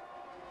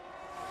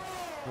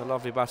 A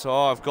lovely battle.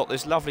 Oh, I've got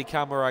this lovely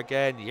camera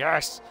again.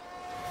 Yes!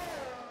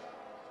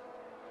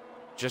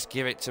 Just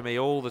give it to me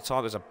all the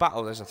time. There's a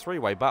battle. There's a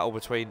 3-way battle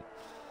between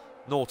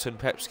Norton,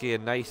 Pepsky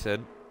and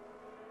Nathan,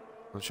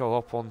 which I'll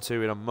hop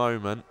onto in a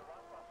moment.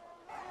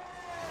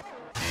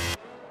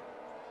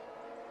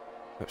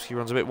 Pepsky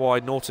runs a bit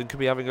wide. Norton could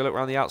be having a look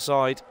around the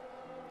outside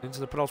into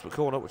the penultimate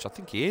corner, which I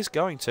think he is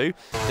going to.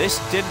 This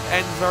didn't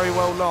end very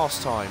well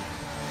last time.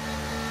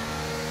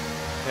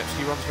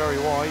 Pepsky runs very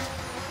wide.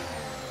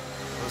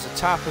 There's a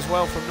tap as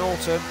well from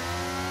Norton.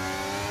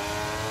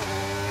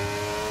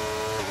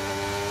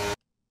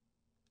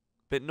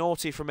 Bit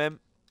naughty from him.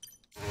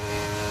 So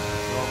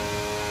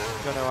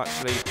I'm going to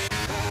actually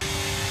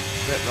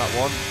get that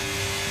one.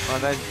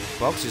 And then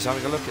Bugs is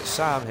having a look at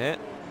Sam here.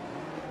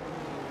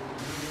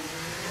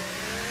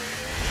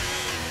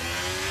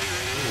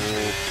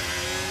 Ooh.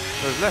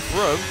 There's left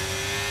room,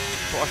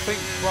 but I think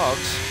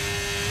Bugs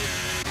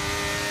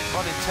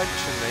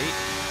unintentionally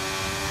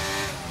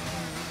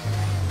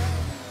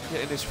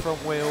getting his front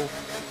wheel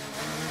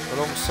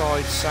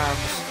alongside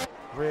Sam's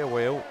rear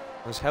wheel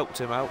has helped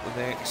him out with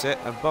the exit,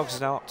 and Bugs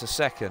is now up to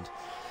 2nd.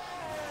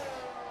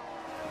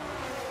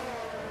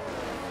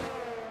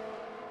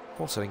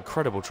 What an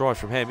incredible drive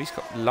from him. He's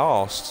got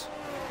last.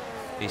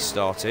 He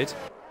started.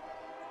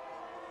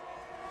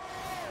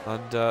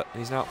 And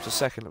he's now up to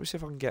 2nd. Let me see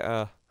if I can get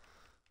a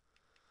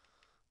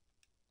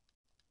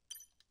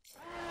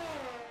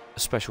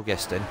special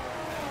guest in.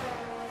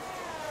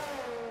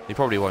 He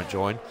probably won't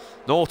join.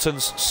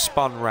 Norton's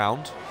spun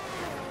round.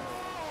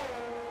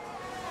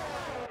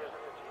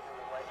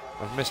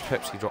 I've missed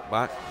Pepsi drop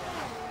back.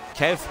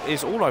 Kev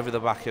is all over the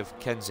back of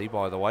Kenzie,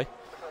 by the way.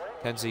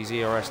 Kenzie's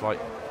ERS light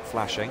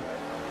flashing.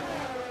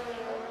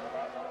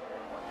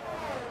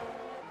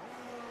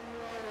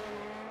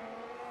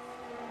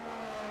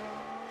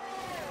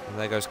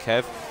 there goes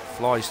Kev.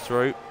 Flies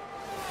through.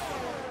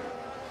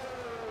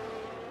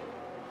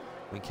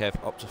 And Kev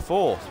up to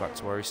 4th. Back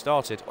to where he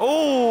started.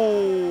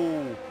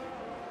 Oh!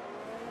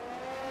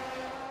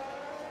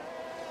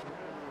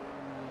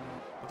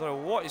 I don't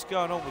know what is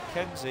going on with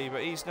Kenzie,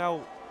 but he's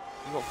now...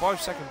 You've got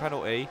 5-second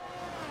penalty.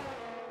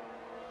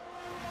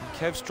 And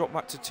Kev's dropped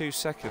back to 2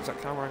 seconds. That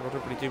camera angle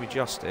doesn't really do me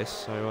justice.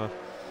 So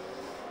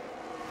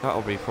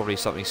that'll be probably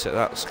something.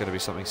 That's going to be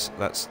something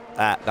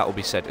that will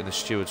be said in the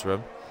steward's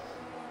room,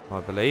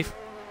 I believe.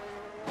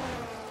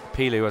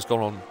 Pilu has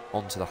gone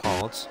on to the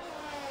hards.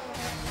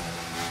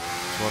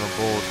 He's on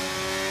board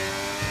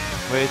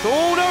with.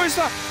 Oh no! Is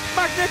that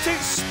Magnetic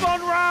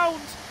spun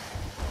round?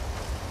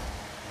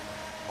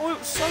 Oh, it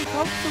was so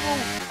comfortable,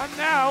 and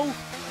now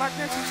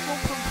Magnetic's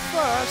gone from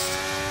 1st,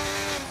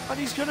 and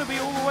he's going to be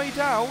all the way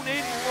down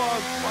in,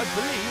 well, I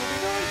believe, will be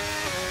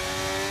 9th.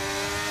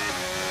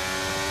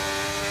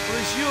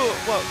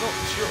 Well,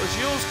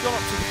 Azure's gone up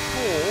to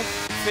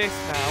 4th, 5th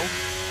now.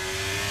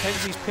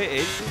 Kenzie's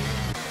pitted.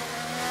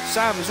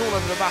 Sam is all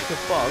over the back of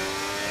Bug,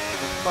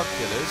 the Bug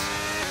Killers.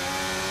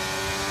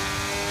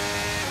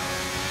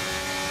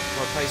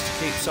 Got a place to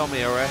keep some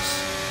ERS.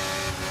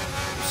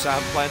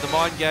 Sam playing the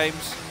mind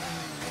games.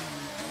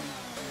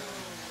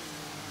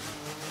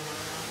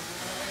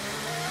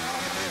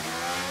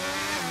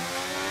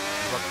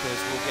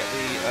 Will get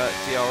the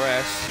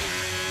DRS,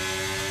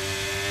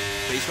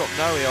 but he's got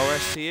no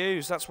ERS to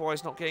use. That's why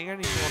he's not getting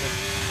anything on him.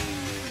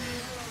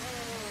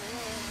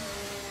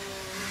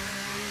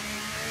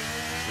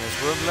 There's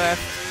room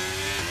left.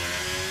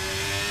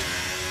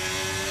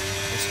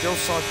 They're still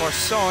side by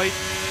side.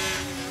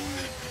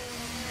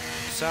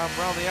 Sam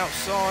round the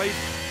outside.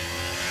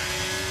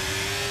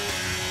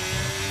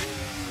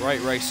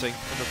 Great racing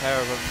from the pair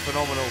of them.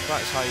 Phenomenal.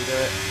 That's how you do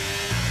it.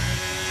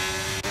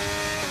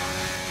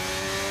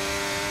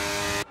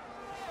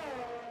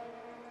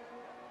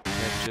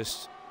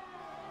 Just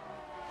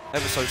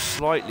ever so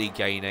slightly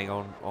gaining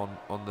on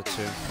the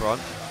two in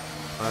front,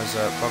 as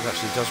Bug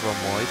actually does run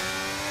wide.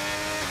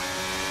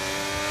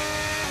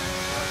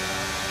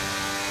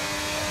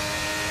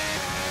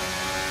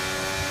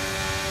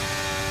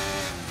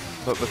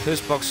 But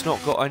because Bug's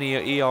not got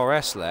any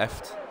ERS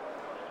left,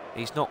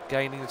 he's not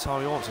gaining the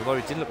time he wants, although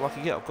he did look like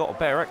he got a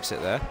better exit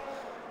there.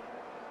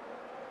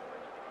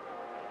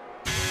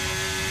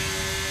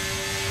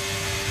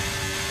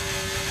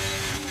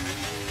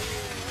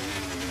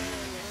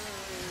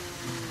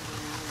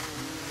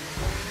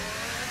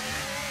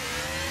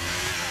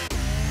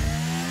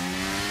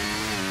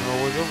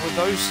 With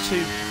those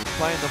two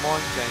playing the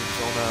mind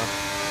games on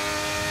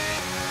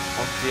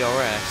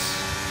DRS,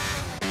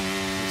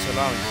 it's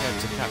allowing Kev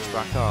to catch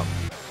back up.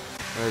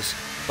 Whereas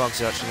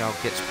Bugsy actually now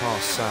gets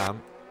past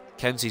Sam.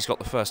 Kenzie's got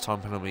the first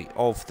time penalty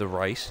of the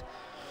race.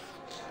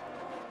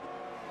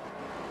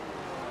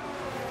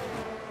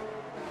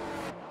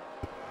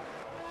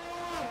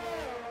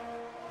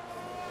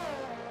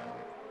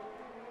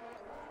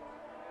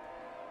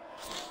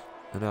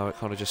 And now it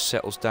kind of just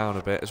settles down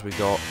a bit as we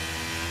got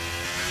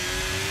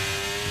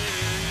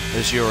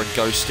Azure and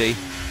Ghosty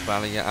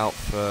battling it out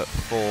for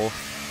 4th.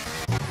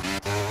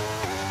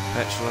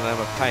 Petrol and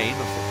Emma Payne, I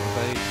thought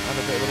they had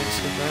a bit of an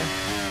incident there.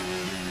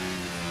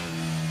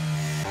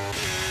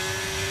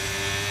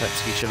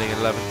 Lepsky chilling in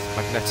 11th.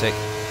 Magnetic,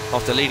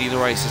 after leading the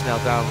race, is now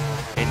down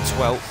in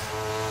 12th.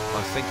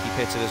 I think he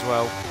pitted as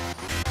well.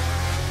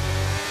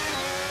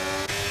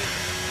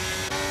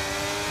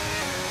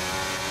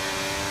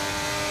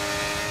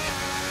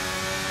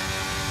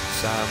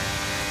 Sam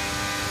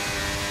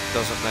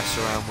doesn't mess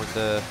around with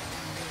the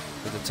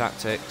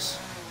tactics.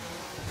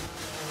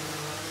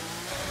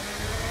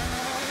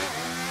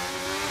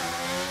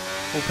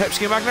 Oh,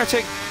 Pepsi and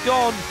Magnetic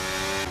gone.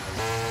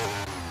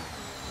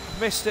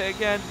 Missed it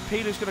again.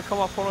 Peeler's going to come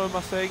up on him, I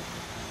think.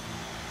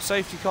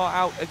 Safety car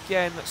out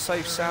again. That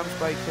saves Sam's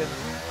bacon.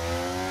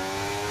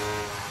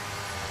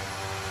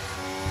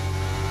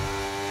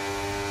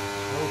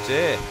 Oh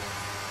dear.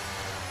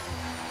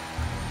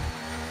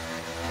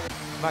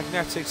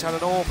 Magnetic's had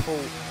an awful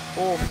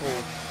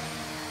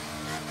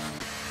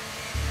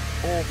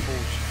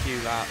few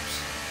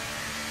laps.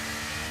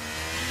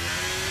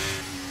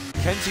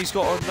 Kenzie's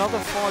got another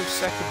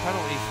 5-second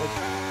penalty for...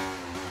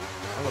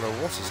 I don't know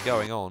what is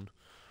going on.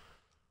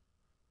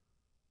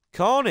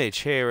 Carnage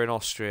here in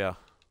Austria.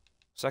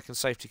 Second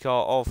safety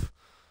car of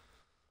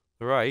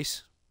the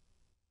race.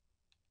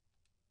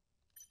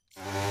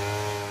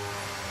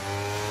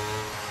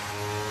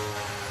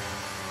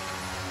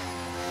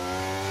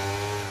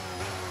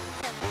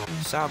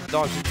 Sam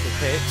dives into the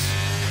pits.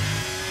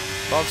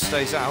 Bug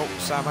stays out.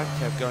 Sam and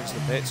Kev go into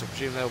the pits. I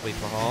presume they'll be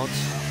for hards.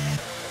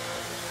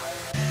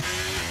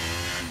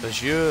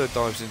 Azure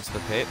dives into the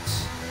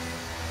pits.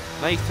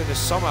 Nathan has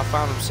somehow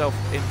found himself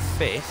in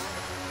 5th.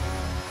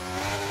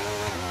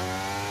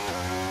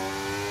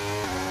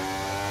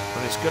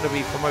 And it's going to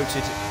be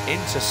promoted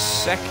into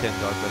 2nd,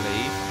 I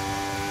believe.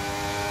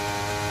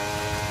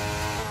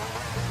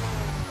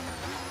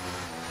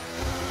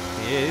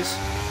 He is.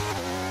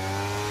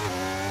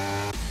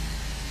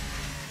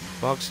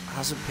 Bugs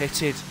hasn't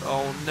pitted.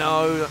 Oh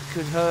no, that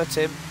could hurt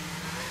him.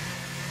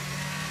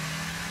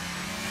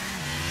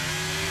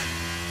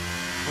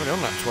 Went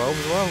on lap 12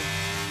 as well.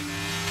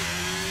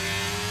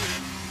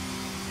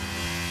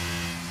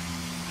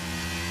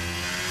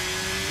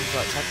 Seems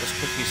like Tankless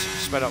Cookies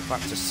sped up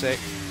back to 6th.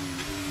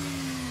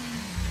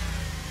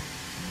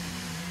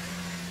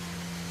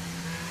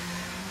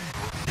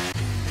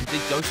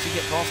 Did Ghosty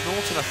get past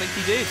Norton? I think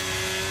he did.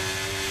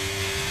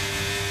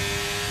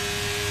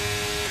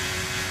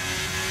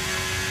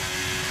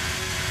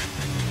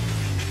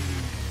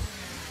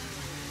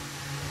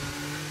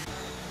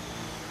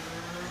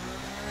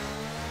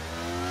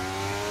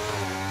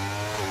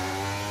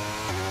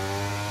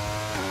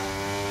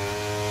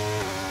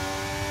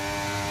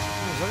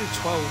 There's only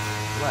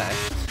 12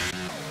 left.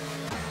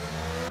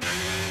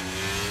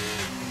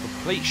 A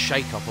complete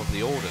shake-up of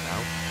the order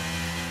now.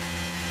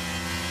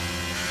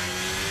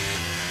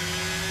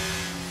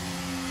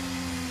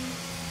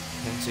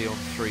 Kenzie on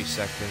 3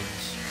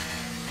 seconds.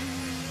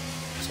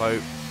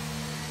 So,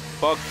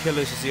 Bug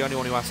Killers is the only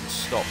one who hasn't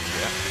stopped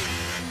yet.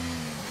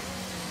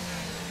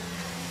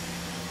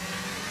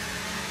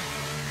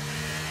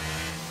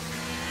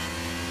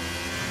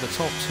 The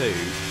top 2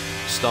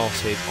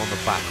 started on the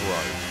back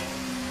row.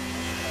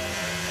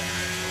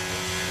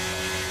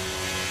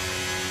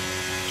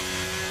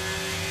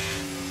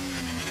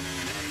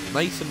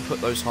 Nathan put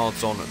those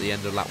hards on at the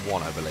end of lap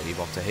 1, I believe,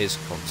 after his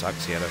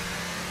contacts. He had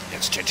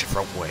to change a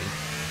front wing.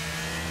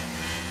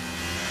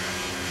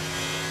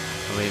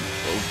 I mean,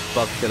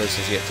 Bug Killers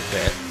has yet to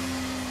pit.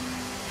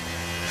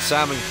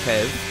 Sam and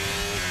Kev,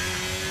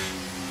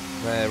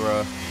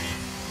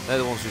 they're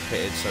the ones who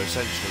pitted, so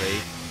essentially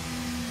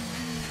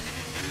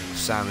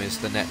Sam is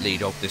the net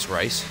lead of this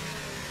race.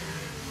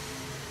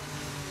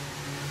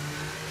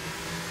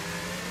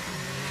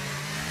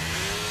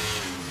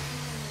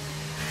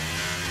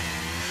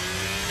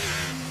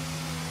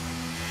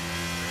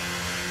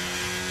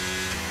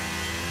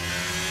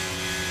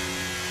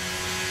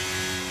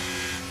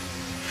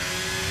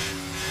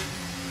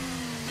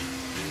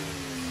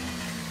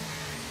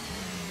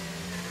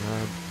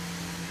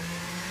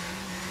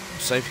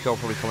 Safety car will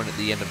probably come in at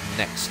the end of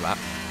next lap,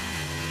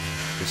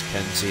 because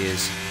Kenzie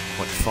is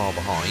quite far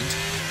behind.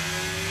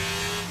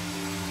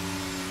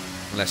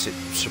 Unless it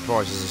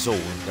surprises us all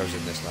and goes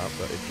in this lap,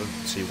 but it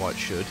doesn't see why it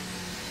should.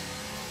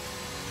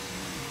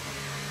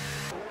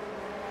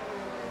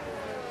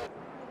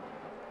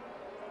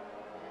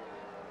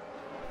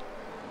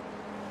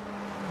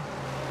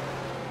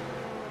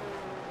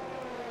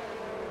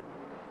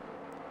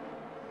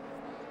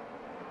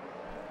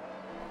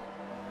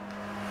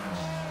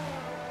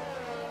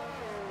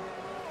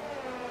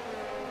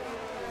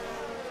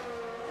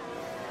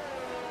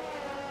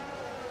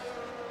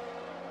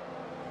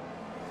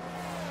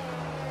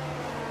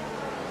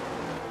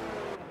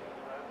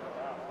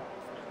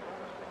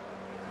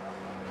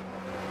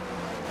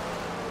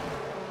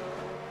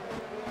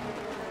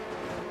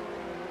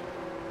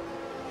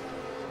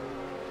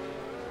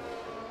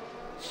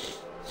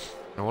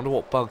 I wonder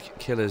what Bug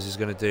Killers is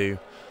going to do.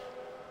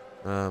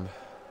 At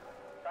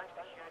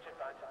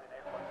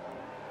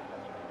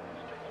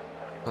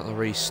the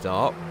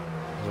restart.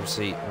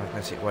 Obviously,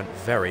 Magnetic went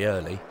very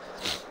early.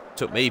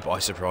 Took me by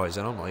surprise,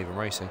 and I'm not even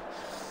racing.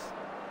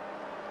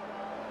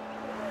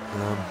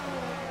 And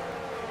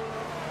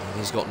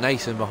he's got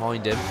Nathan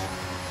behind him,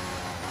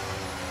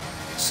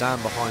 Sam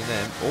behind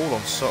them, all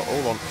on softs,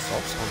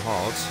 on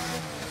hards,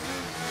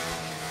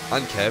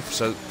 and Kev.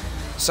 So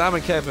Sam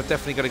and Kev are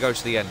definitely going to go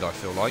to the end, I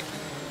feel like.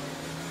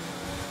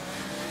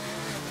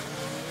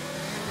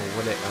 Or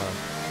will it?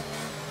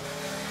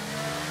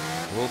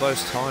 Will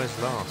those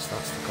tyres last?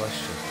 That's the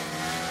question.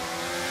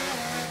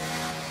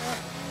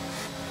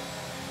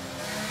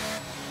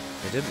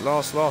 They didn't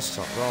last last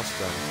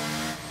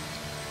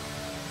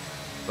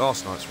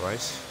night's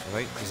race, I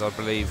think, because I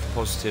believe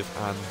Positive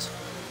and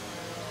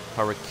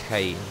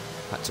Hurricane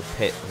had to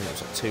pit. I think it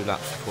was like 2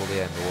 laps before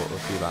the end, or a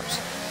few laps.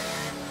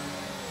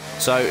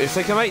 So if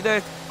they can make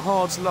their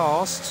hards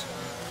last,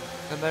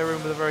 then they're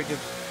in with a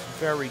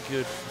very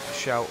good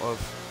shout of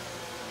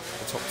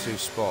the top 2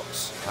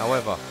 spots.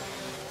 However,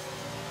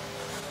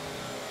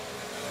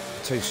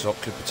 the 2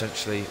 stop could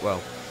potentially, well,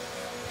 a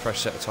fresh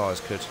set of tyres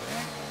could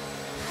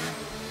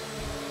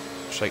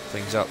shake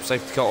things up.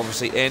 Safety car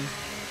obviously in.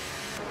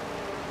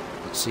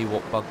 Let's see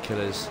what Bug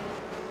Killers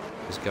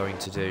is going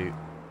to do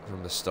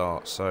from the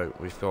start. So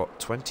we've got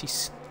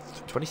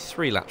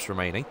 23 laps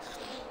remaining.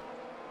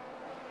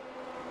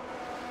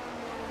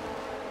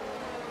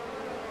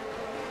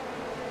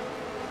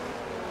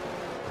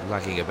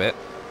 Lagging a bit,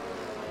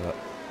 but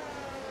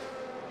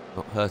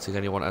not hurting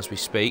anyone as we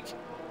speak.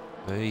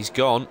 And he's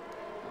gone.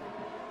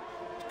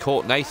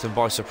 Caught Nathan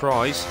by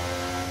surprise.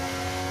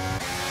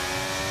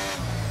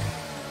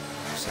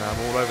 Sam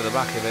all over the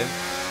back of him.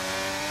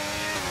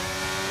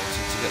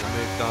 Wanting to get the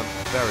move done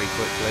very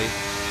quickly.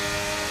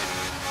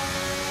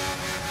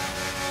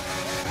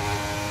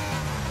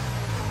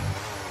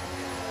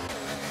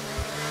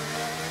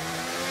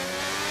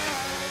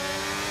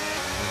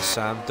 And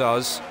Sam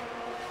does.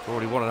 For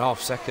already 1.5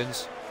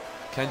 seconds.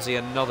 Kenzie,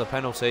 another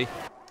penalty.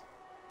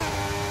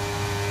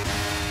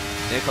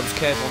 Here comes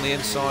Kev on the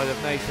inside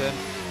of Nathan.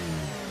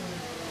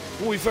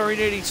 Oh, he very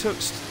nearly took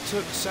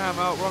Sam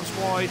out, runs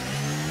wide.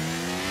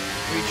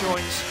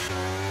 Rejoins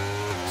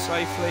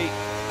safely.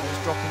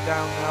 He's dropping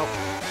down now.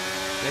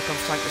 Here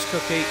comes Tanker's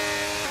Cookie.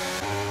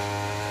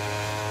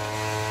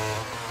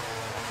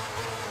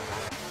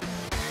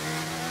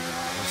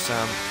 And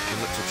Sam can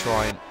look to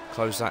try and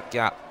close that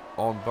gap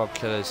on Bug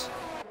Killers,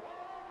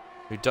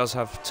 who does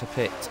have to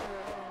pit.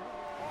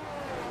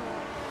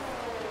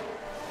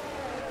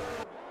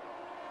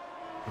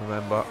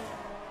 Remember,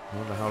 I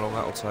wonder how long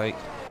that will take.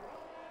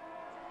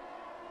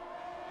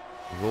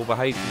 They've all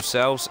behaved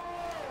themselves.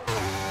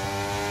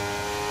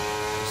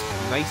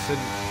 Nathan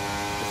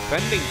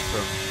defending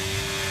from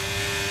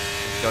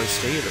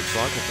Ghosty, it looks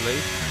like, I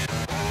believe.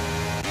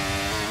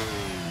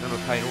 Emma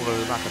Payne all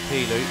over the back of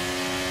Pilu.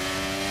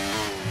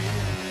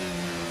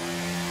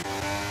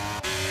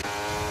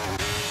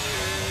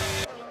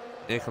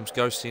 Here comes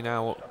Ghosty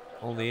now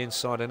on the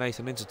inside of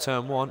Nathan into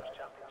turn 1.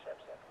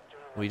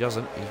 Well, he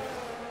doesn't. He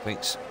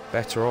thinks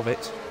better of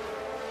it.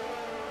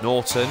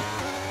 Norton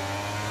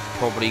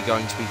probably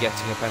going to be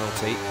getting a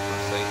penalty, I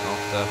think,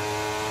 after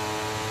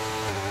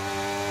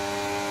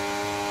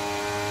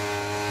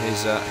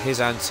his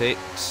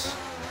antics.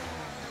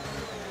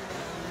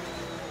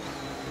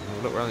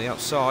 We'll look around the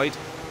outside.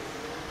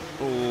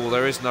 Oh,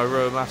 there is no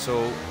room at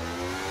all.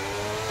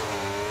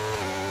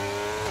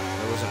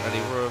 There wasn't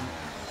any room,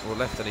 or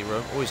left any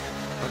room. Oh, he's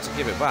going to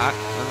give it back,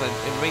 and then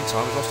in the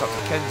meantime, we've lost up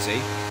to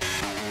Kenzie.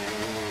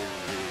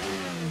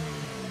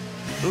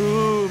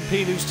 Ooh,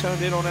 Pilu's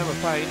turned in on Emma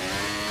Payne.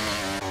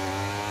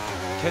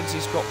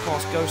 Kenzie's got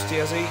past Ghosty,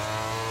 has he?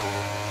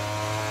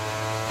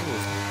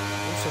 Ooh,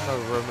 also no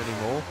room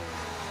anymore.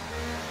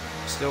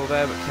 Still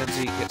there, but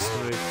Kenzie gets the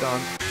move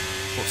done.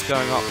 What's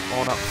going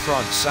on up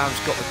front? Sam's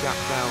got the gap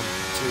down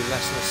to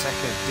less than a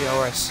second.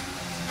 DRS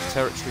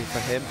territory for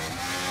him.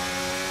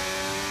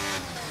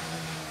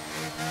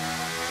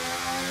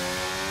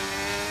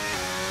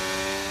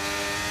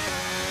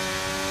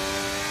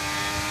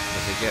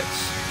 As he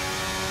gets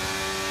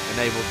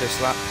enabled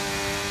this lap.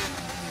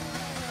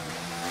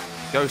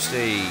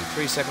 Ghosty,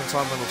 3-second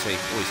time penalty.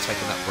 Oh, he's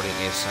taken that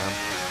brilliantly as Sam.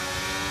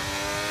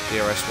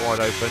 DRS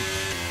wide open.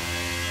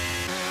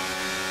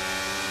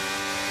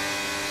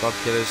 Bug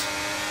Killers.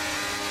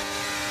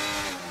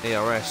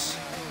 ERS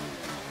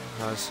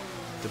has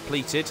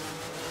depleted.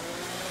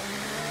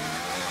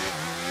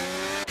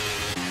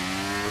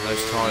 And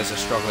those tyres are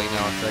struggling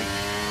now, I think.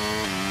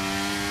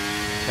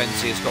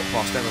 Kenzie has got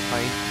past Emma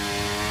Payne.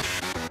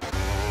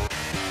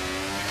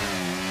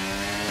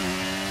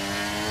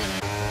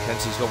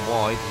 Kenzie's gone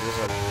wide, he does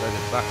have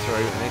it back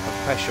through, and here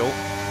comes Peschel.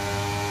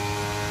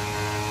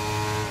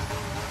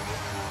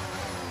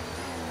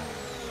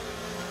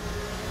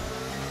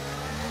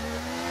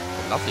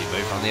 A lovely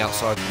move on the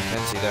outside from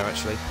Kenzie there,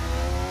 actually.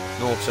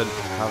 Norton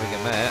having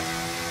a mare. I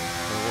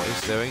don't know what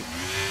he's doing.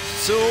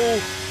 So,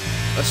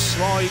 a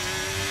slide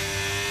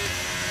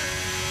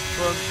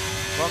from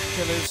Bug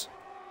Killers.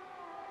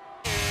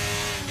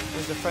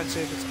 There's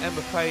defensive, it's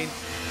Emma Payne.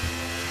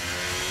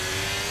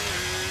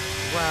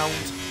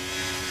 Round.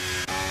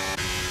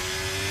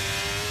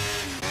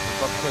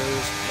 Bug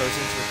Killers goes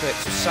into the pit,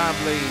 so Sam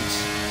leads.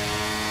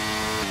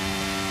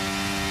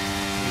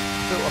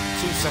 He's built up a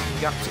 2-second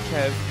gap to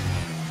Kev.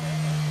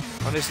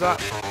 And is that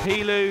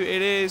Pilu?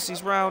 It is.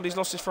 He's round. He's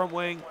lost his front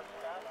wing.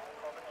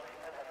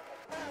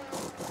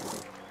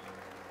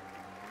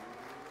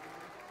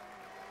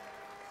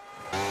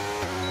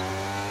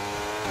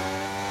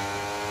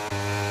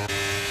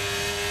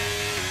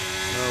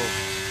 No.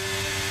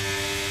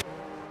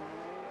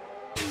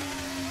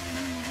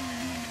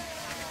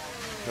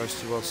 Goes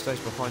too well, stays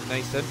behind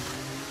Nathan.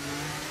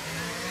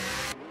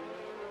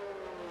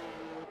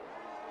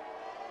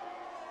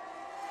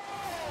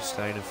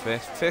 Staying in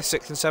 5th. 5th,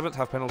 6th and 7th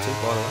have penalties,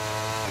 by the way.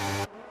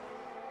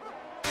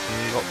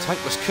 And you've got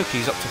Tankless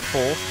Cookies up to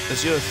 4th.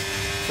 Azure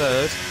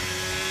 3rd.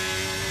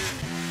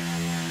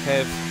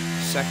 Kev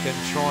 2nd,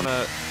 trying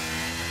to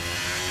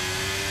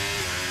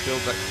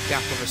build that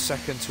gap of a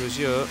second to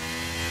Azure.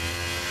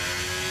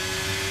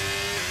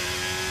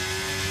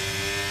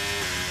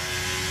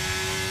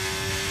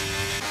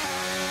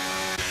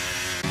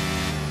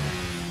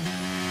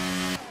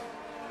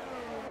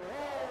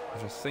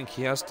 Which I think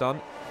he has done.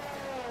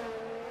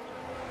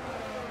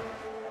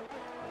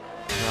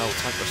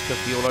 Tankless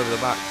Cookie all over the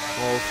back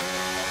of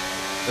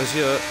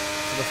Azure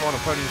for the final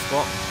podium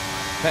spot.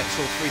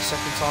 Petrol,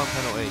 3-second time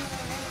penalty.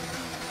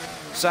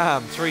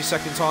 Sam,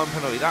 3-second time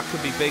penalty. That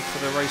could be big for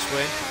the race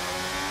win.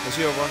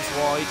 Azure runs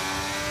wide.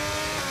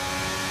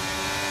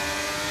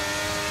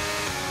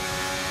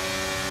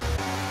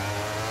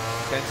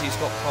 Kenzie's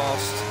got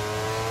past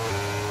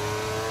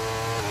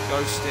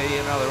Ghosty,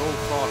 and now they're all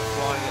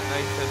flying at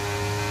Nathan.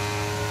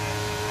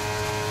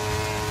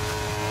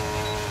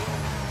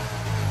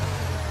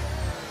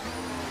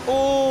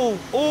 Oh,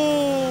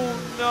 oh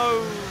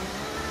no.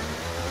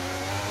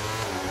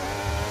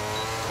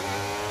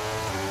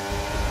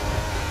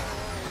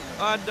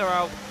 And they're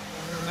out.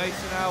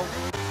 Nathan out.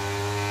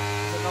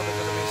 another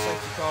going to be a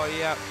safety car?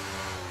 Yeah.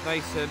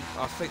 Nathan,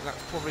 I think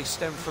that's probably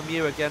stemmed from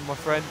you again, my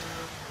friend.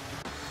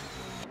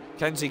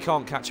 Kenzie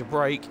can't catch a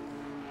break.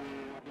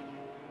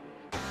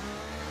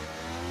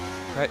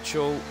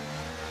 Petrol,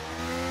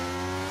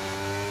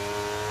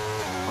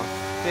 I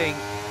think,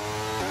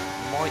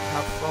 might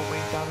have front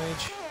wing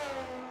damage.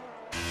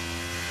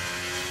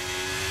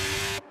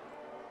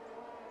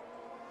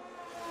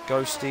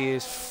 Ghosty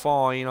is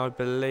fine, I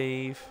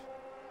believe.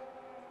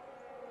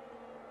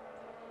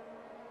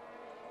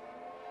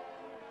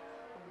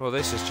 Well,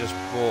 this has just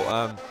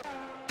brought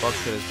bug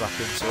killers back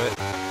into it.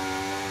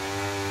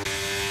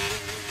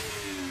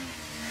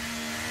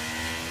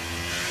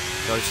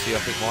 Ghosty, I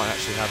think, might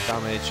actually have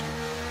damage.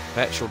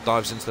 Petrol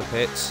dives into the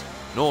pits.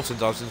 Norton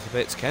dives into the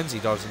pits. Kenzie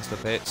dives into the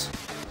pits.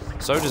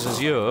 So does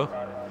Azure.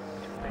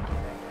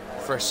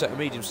 Fresh set of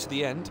mediums to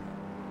the end.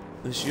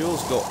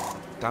 Azure's got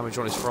damage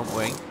on his front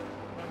wing.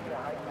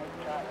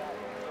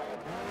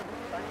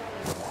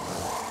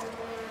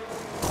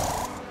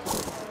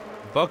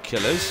 Bug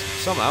Killers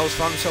somehow has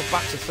found himself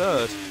back to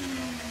third.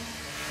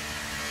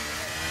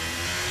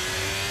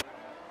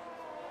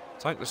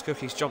 Tankless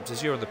Cookies jumped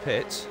Azure in the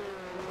pits.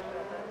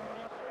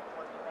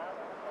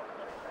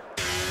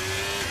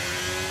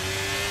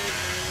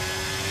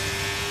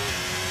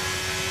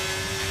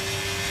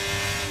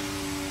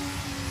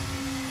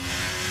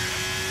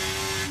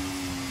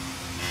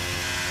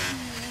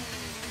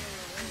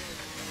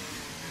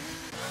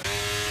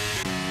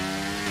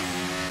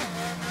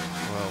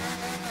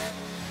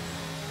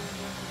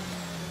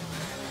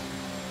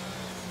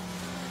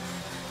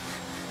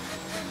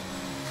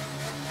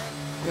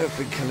 There have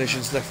been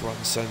collisions left, right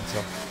and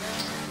centre.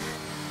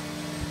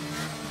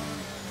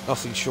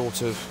 Nothing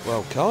short of,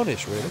 well,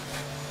 carnage really.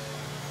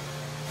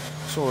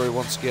 Sorry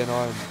once again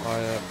if I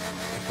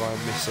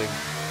am missing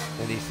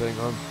anything,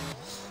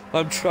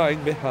 I'm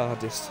trying my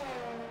hardest.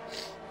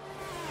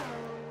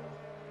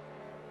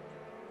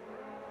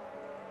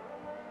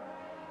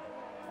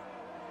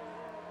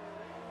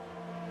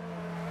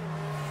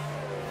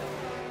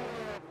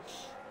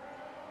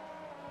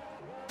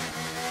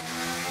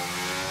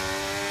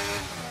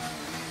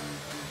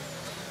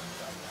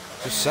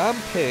 So Sam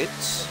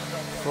Pitts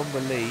from the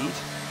lead.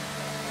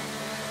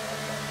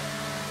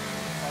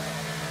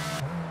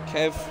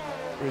 Kev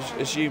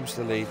assumes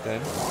the lead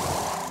then.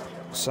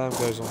 Sam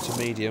goes on to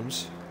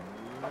mediums.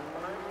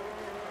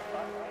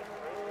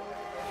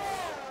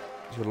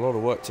 He's got a lot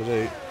of work to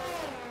do.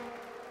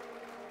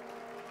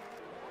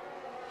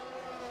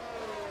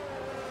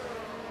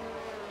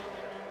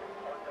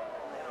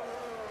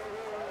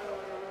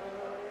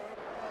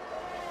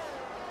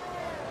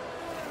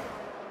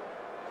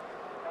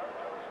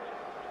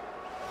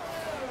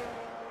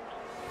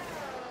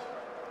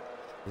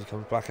 He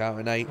comes back out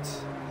in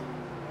 8th.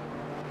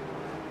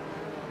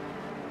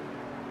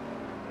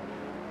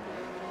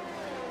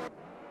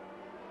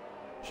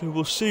 So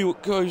we'll see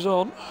what goes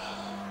on.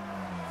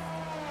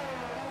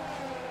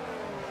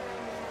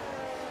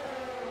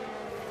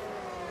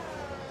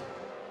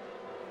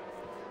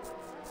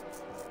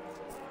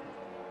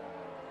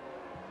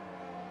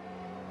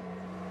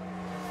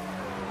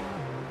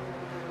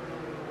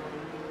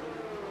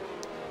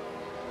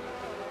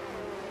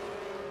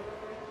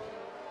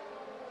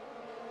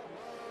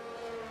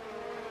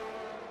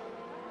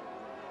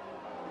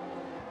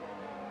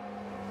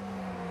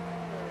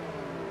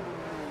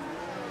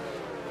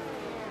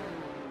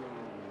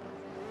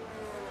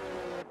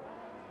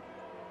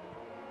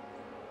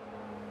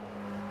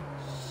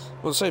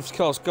 Well, the safety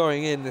car's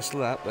going in this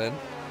lap then.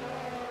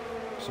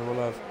 So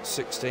we'll have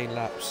 16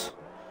 laps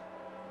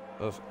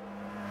of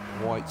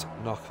white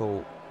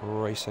knuckle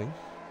racing.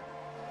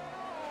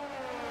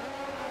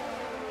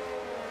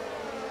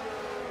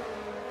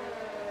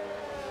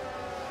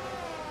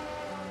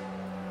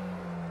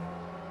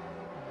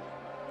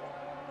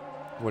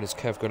 When is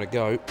Kev going to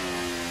go?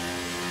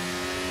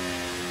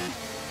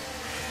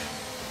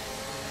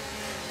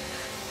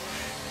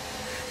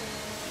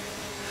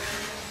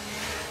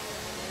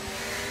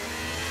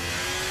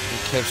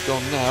 Kev's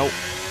gone now.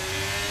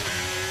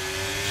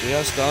 She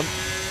has done.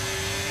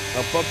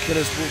 Now Bug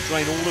Killers will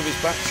drain all of his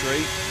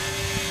battery.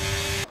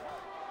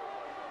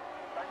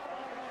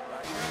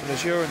 And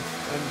Azure and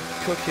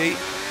Cookie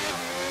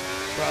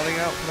battling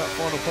out for that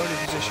final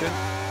podium position.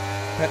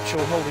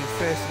 Petrol holding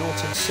 5th,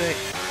 Norton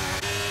 6th.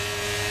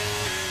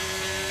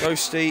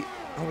 Ghosty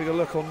having a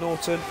look on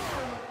Norton.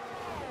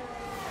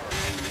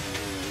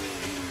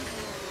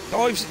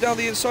 Dives it down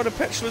the inside of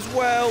Petrol as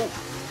well.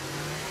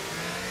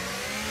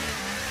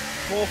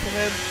 More from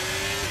him.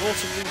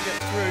 Norton didn't get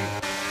through.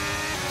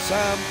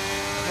 Sam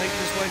making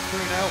his way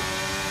through now.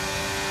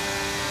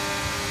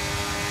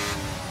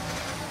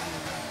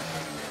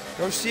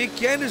 Ghosty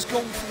again has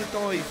gone for the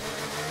dive.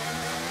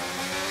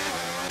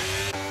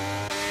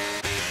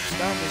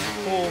 Standards at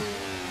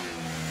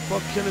 4.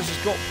 Bug Killers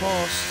has got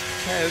past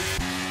Kev.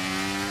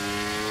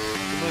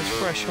 The most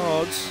fresh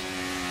hards.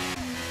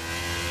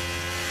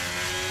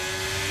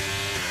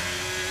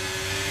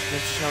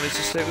 Trying to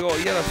slip. We've got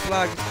a yellow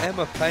flag.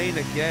 Emma Payne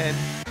again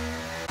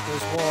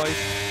goes wide.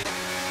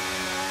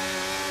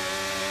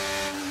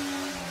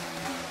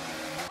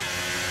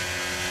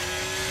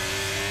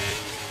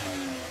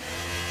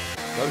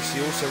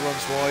 Ghosty also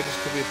runs wide. This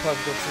could be a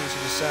perfect opportunity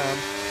for Sam.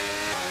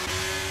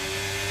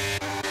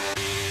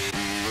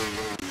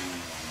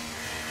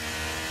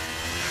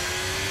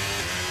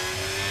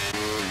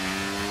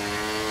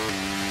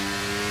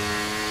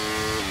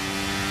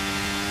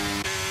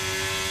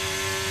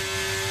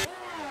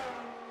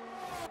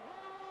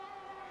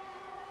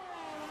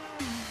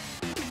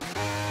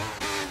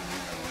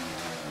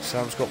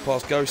 Sam's got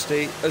past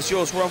Ghosty. As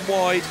yours run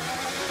wide.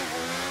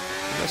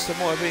 Unless there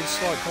might have been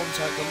slight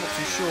contact, I'm not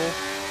too sure.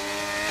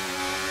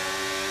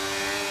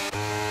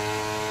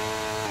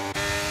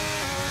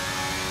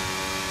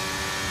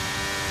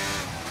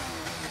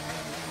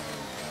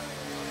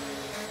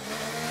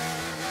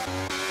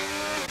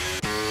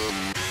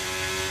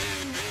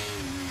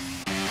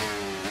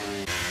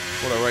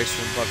 What a race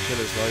from Bud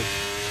Killers though,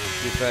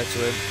 to be fair to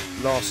him.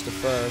 Last to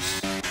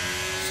first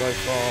so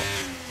far.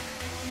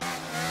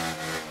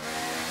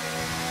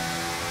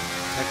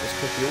 Tankless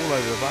Cookie all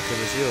over the back of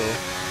Azure.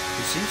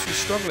 He seems to be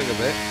struggling a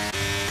bit.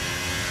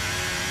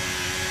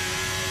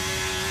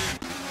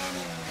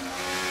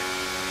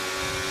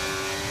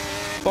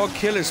 Bud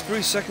Killers,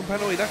 3-second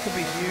penalty, that could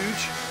be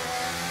huge.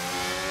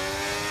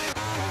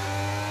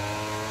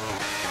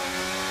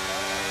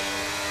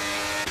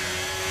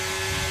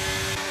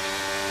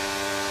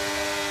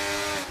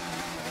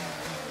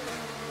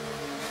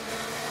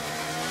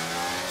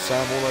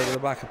 Sam all over the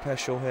back of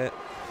Peschel here.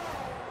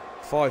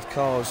 5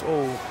 cars,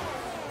 all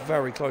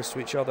very close to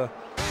each other.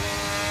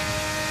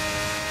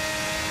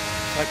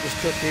 Tankless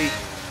Cookie.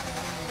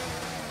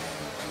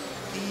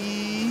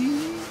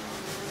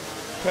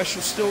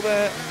 Peschel's still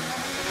there.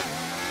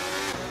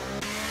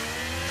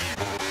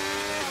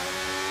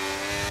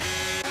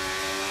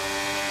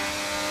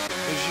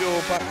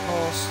 Azure back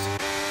past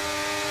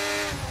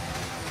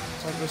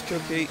Tankless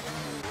Cookie.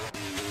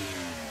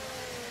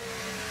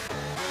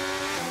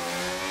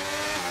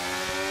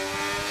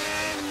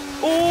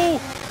 Oh!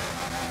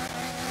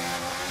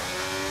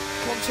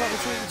 Contact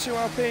between the two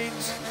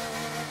Alpines.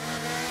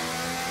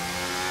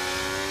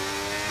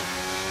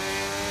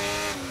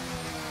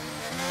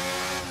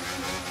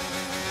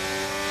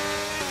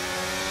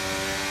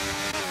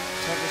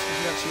 Tankless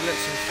Cookie actually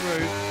lets him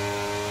through.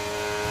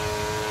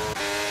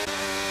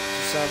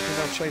 So Sam can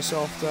now chase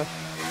after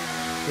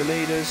the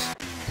leaders.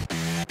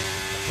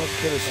 Bud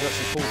Killers has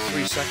actually pulled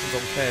 3 seconds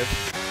on Kev.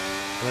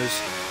 Those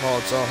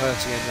cards are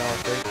hurting him now, I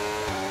think.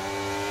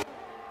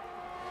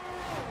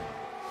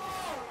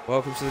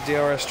 Welcome to the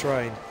DRS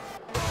train.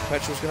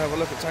 Petrol's going to have a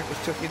look at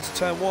Tankless Cookie into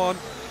turn 1.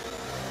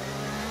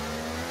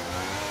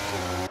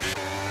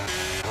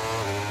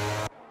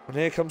 And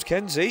here comes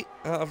Kenzie,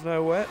 out of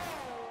nowhere.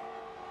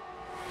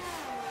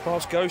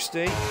 Past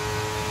Ghosty.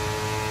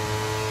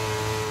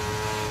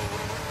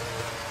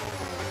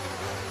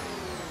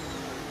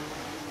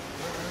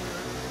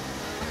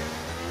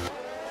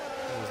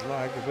 There's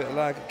lag, a bit of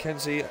lag.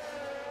 Kenzie, I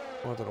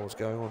don't know what's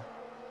going on.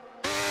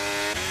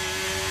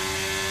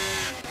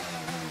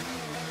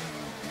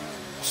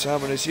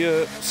 Sam and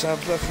Azure.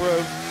 Sam's left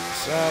row.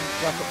 Sam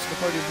back up to the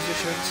podium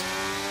positions.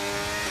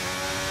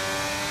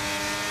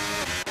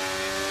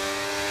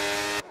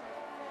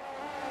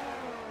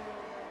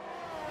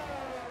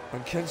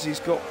 And Kenzie's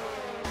got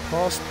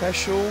past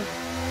Peschel.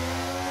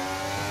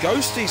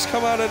 Ghosty's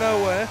come out of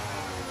nowhere.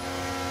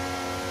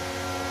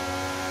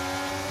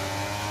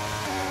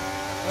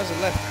 Hasn't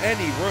left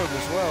any room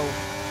as well.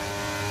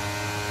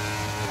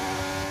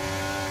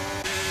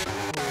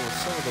 Oh,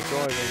 some of the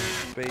driving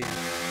has been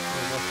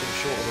nothing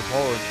short of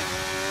abhorrent,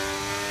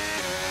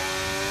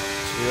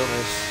 to be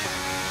honest.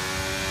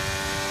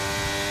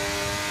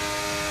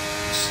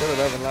 Still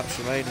 11 laps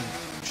remaining,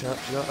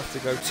 chaps. You don't have to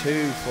go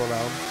too full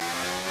on.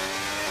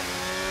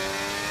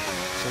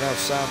 So now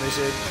Sam is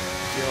in.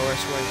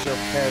 DRS range of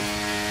Kev.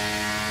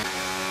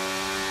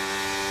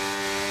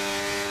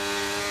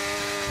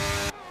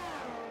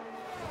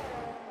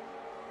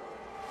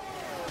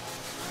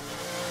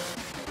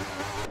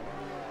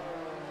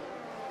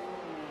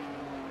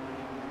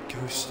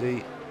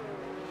 Ghosty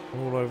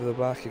all over the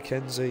back of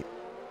Kenzie.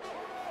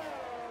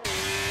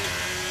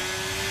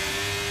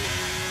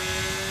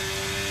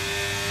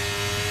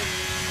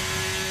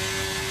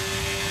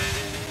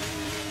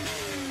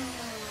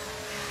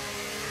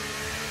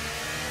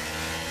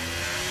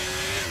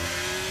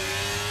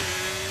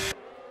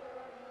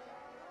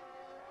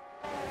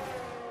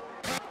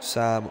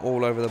 Sam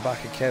all over the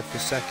back of Kev for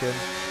second.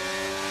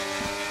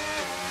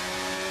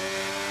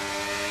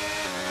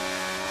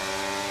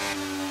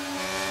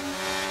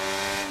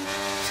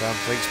 Sam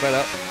thinks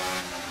better.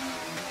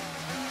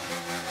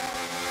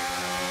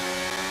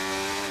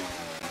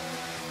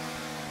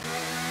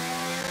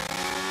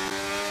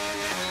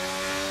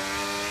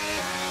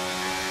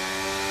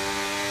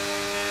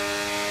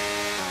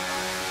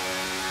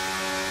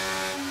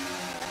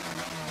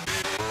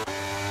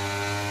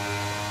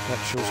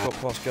 Petrol's got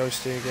past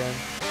Ghosty again.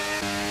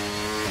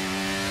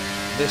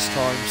 This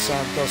time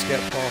Sam does get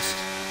past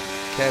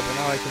Kev, and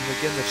now he can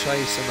begin the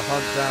chase and the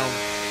hunt down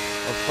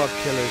of Bud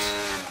Killers.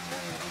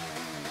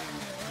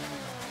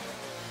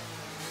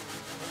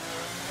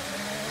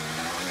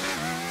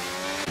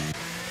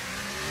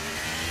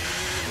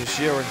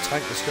 Azure and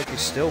Tankless Cookie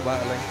still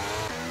battling.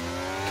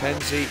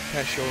 Kenzie,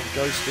 Peschel and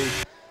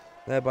Ghosty,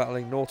 they're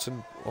battling.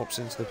 Norton opts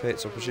into the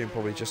pits, I presume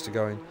probably just to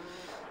go and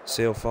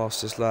seal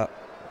fastest lap.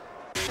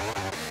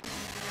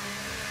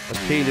 As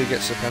Pilu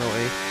gets the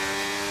penalty.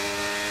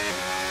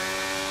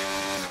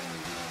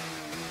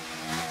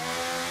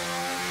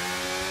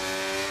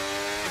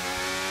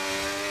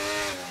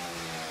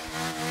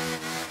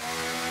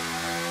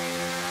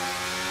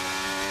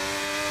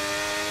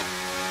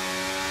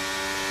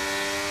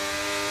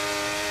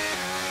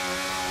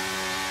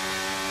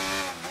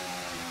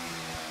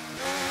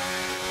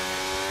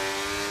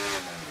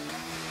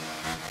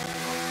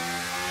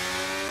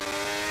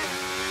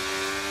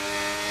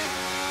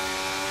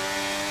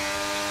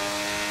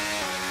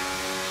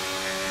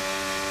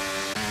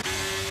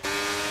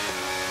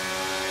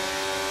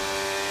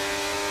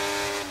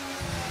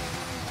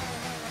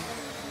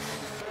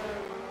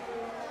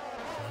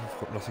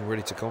 Got nothing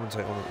really to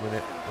commentate on at the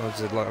minute.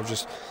 I'm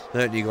just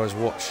letting you guys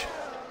watch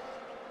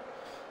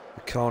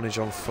the carnage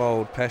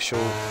unfold. Peschel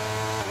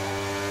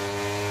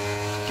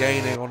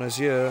gaining on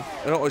Azure,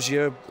 not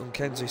Azure, on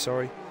Kenzie,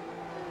 sorry.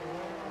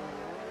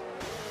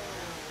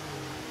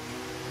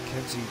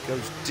 Kenzie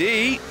goes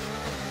deep.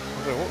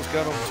 I don't know what was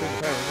going on between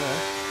the pair in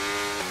there.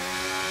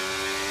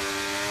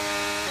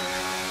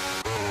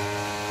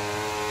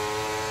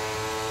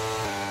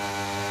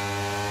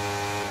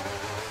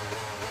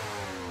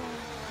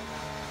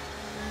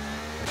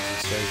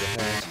 Stays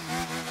ahead.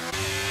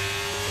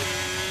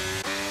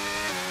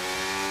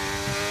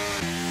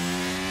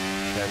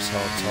 Kev's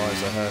hard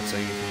tyres are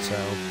hurting, you can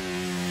tell.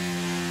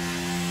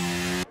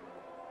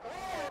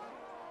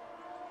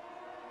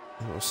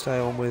 And we'll stay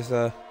on with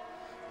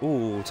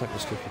ooh,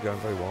 Tankless Cookie going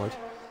very wide.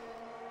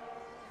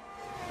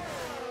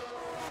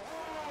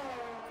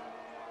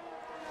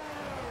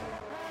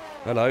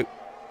 Hello.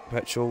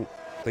 Petrol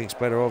thinks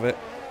better of it.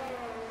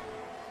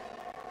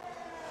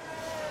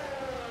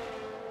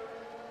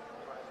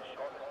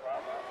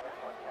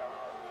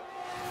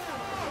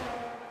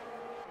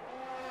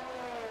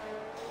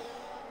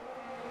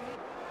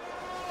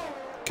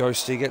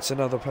 Ghosty gets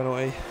another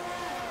penalty. You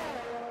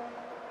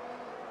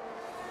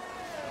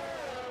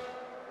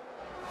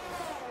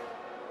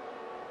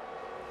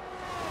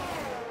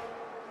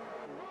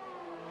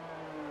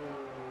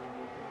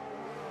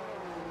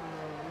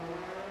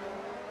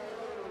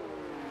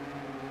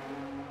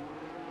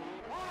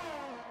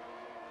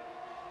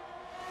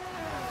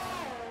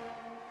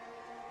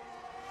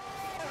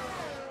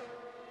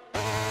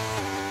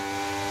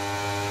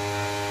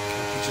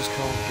just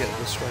can't get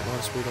the straight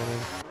line speed on him.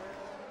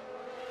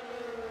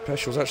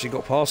 Peschel's actually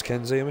got past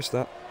Kenzie, I missed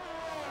that.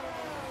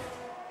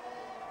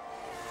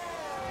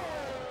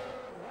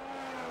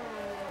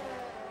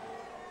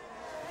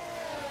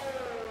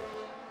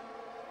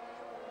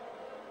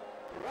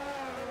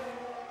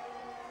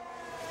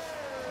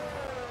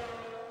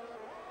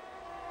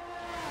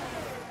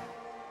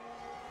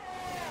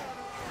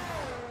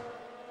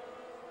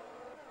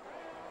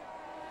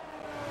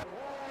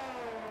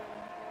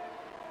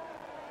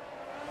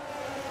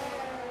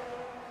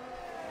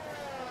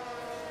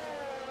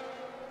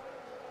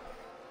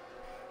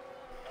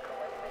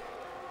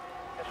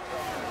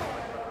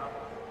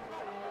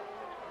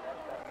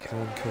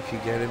 Can Cookie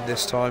get him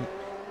this time?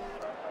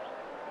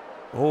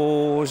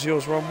 Oh, as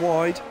yours run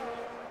wide.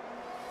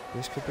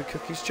 This could be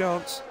Cookie's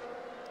chance.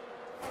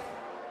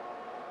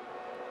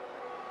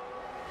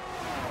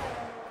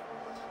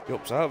 He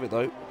opts out of it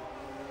though.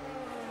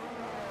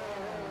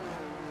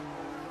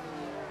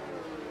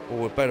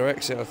 Or a better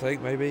exit, I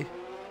think, maybe.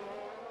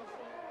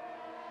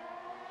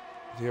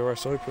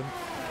 DRS open.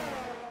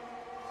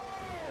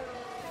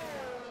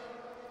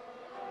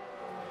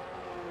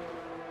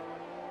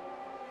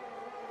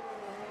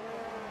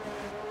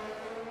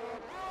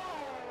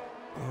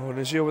 Oh, and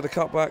Azure with a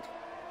cutback.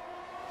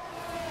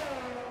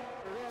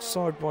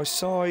 Side by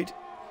side.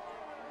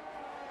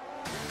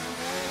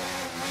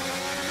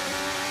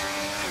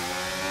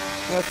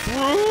 They're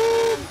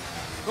through!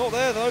 Not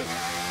there though.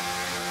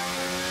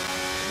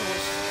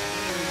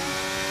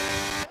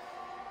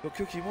 But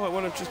Cookie might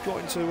well have just got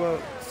into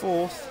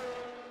fourth.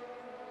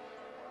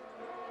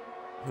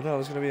 But now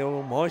there's going to be an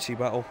almighty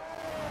battle.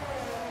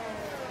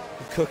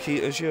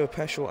 Cookie, Azure,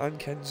 Peschel and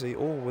Kenzie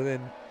all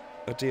within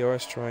a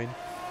DRS train.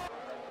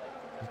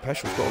 And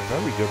Peschel's got a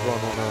very good run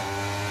on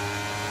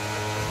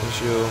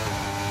Azure.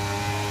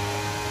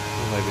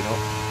 Or maybe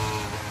not.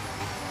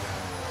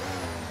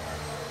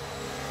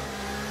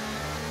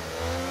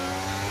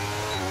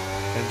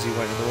 Kenzie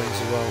waiting in the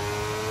wings as well.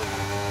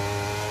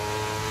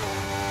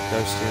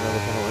 Ghosty,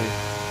 another penalty.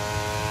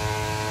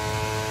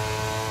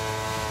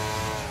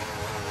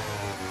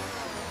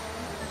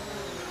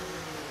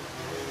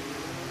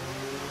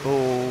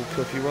 Oh,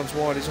 Cookie runs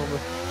wide, he's on the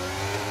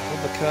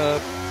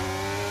curb.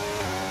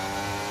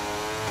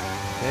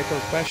 Here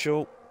comes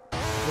Peschel.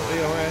 Got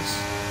DRS.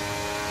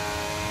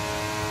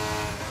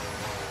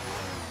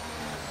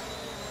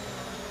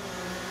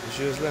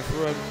 Azure's left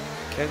run.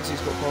 Kenzie's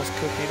got past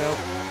Cookie now.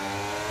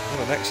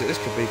 What an exit this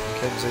could be from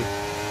Kenzie.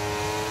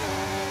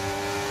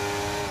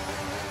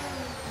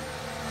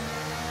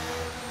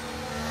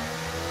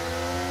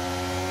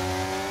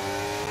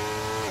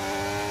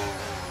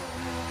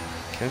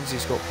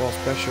 Kenzie's got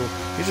past Special.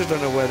 You just don't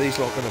know where these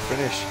lot are going to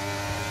finish.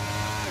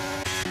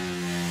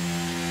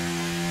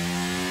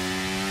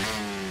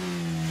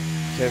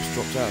 Kev's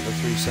dropped out of the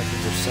 3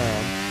 seconds of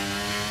Sam.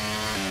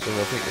 So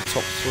I think the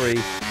top 3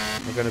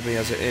 are going to be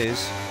as it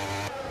is.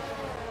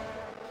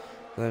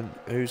 Then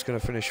who's going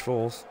to finish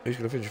 4th? Who's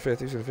going to finish 5th?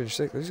 Who's going to finish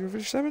 6th? Who's going to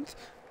finish 7th?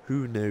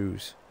 Who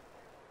knows?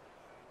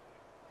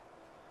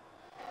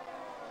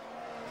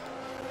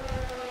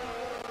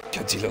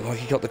 Kenzie looked like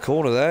he got the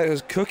corner there. It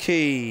was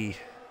Cookie.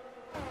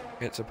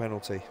 Gets a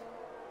penalty.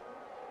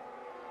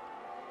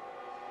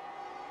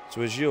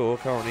 So Azure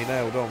currently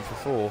nailed on for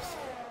 4th.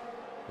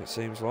 It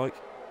seems like.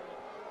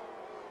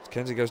 As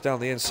Kenzie goes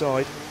down the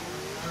inside.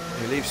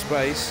 He leaves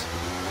space.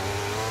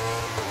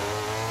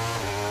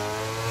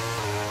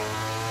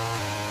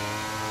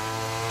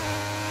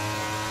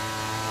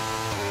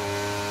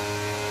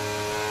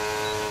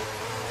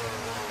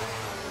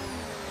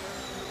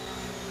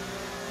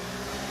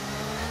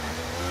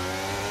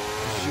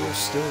 Azure's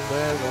still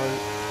there though.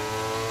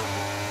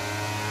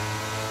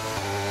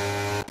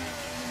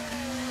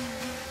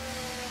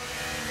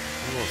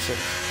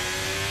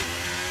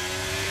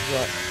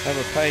 Right,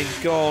 Emma Payne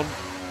gone.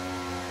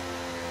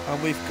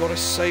 And we've got a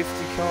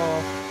safety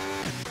car.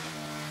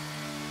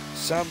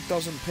 Sam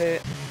doesn't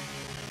pit.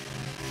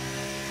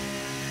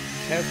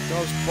 Kev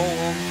does bowl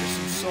on for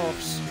some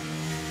softs.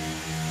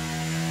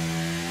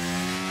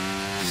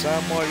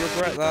 Sam might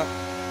regret that.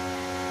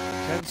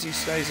 Kenzie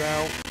stays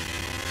out.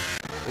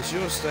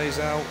 Azure stays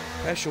out.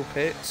 Peschel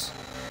pits.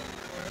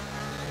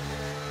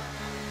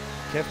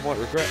 Kev might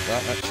regret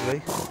that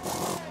actually.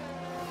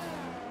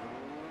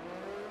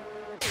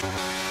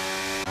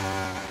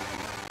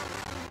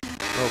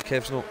 Oh,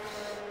 Kev's not.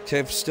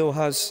 Kev still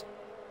has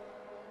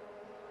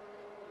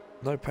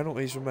no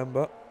penalties,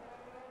 remember.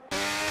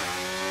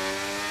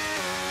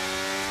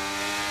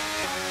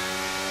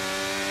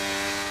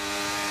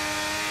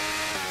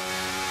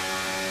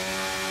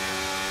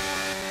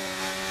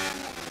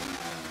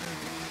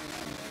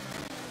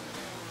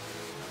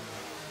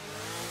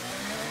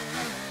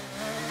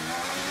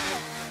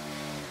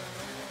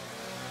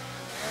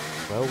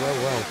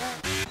 Well.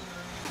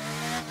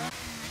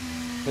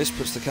 This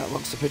puts the cat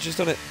amongst the pigeons,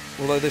 doesn't it?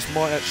 Although this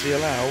might actually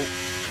allow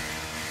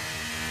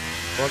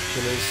Bug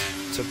Killers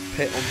to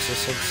pit onto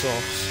some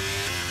softs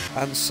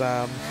and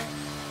Sam.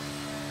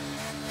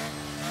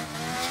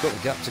 It's got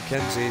the gap to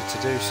Kenzie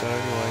to do so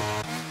anyway.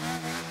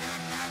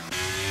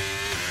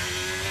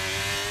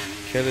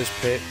 Killers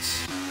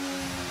pits.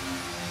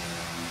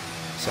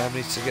 Sam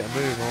needs to get a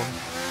move on,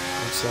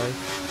 I'd say.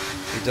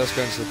 He does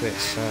go into the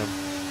pits, Sam.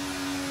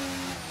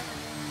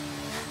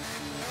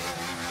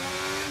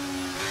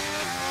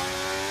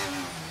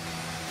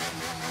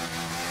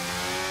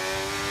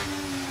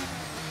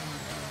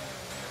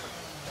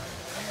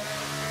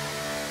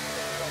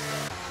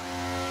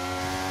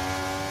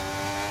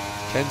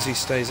 Kenzie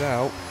stays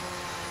out.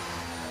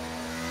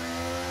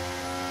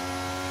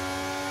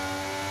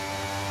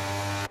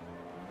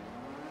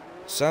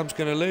 Sam's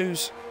going to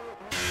lose.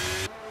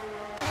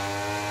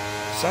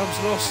 Sam's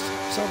lost.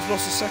 Sam's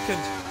lost a second.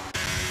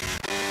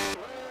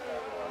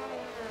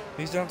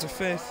 He's down to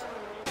 5th.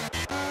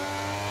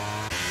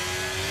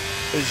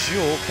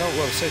 Azure can't,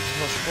 well, safety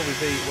car should probably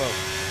be, well,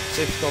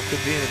 safety car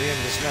could be in at the end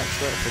of the snap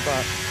straight off the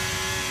bat.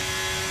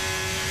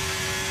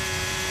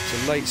 It's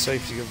a late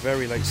safety, a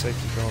very late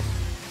safety car.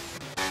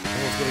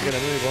 Everyone's going to get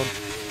a move on.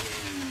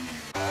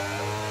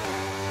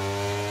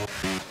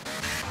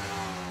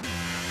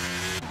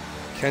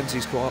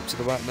 Kenzie's got up to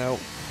the back now.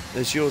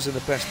 Azure's in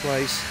the best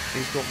place.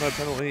 He's got no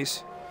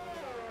penalties.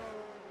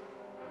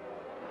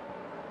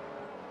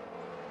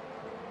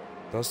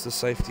 Does the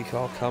safety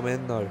car come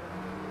in though?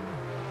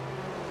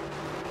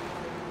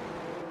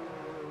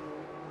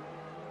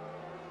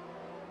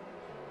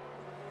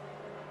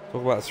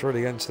 Talk about a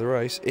thrilling end to the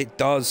race. It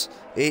does.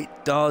 It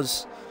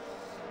does.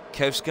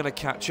 Kev's going to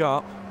catch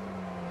up.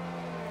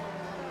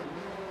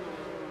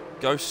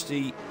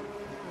 Ghosty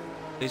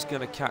is going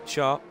to catch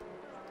up.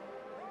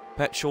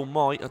 Petrol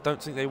might. I don't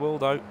think they will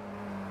though.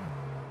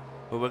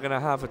 But we're going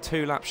to have a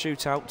 2-lap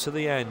shootout to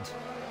the end.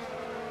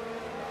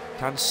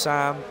 Can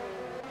Sam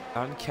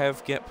and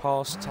Kev get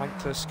past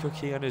Tankless,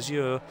 Cookie and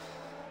Azure?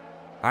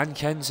 And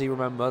Kenzie,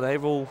 remember,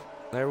 they're all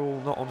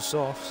not on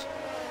softs.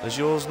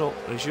 Azure's the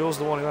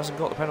one who hasn't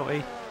got the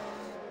penalty.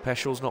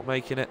 Peschel's not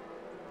making it.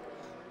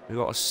 We've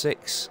got a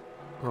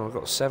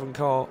 7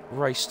 car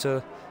race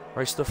to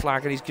the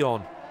flag and he's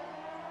gone.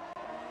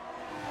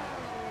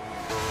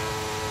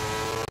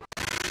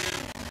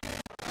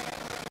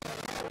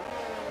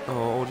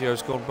 Oh,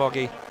 audio's gone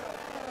buggy.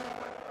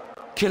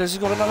 Killers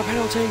has got another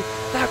penalty.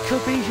 That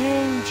could be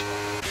huge.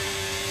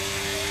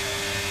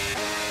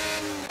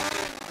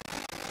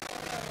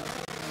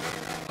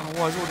 Oh,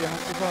 why is audio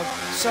have to bug?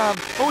 Sam.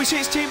 Oh, he's hit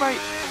his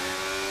teammate.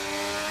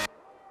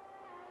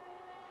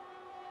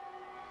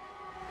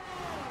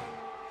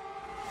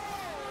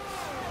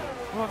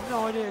 Well, I've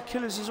no idea.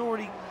 Killers has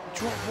already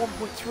dropped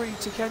 1.3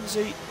 to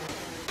Kenzie.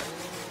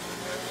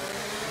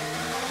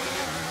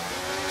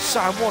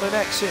 Sam, what an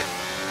exit.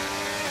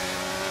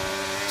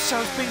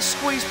 Sam's being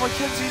squeezed by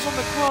Kenzie. He's on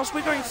the grass.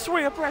 We're going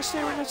 3 abreast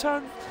here into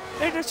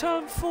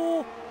turn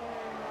 4.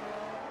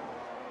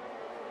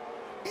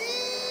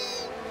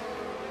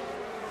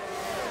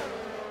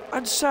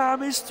 And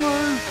Sam is through.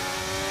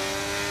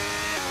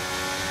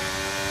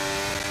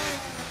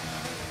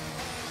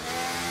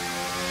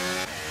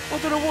 I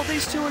don't know what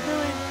these two are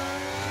doing.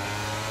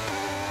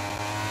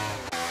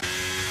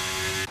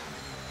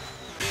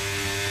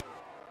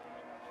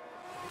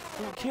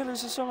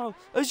 Killers are somehow.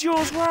 As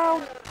yours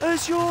round.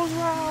 As yours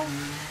round.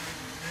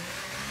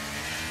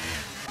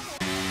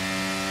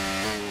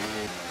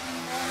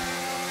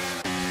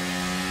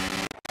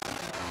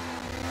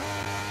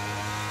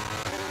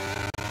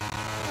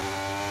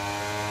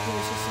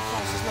 Killers is the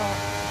fastest lap.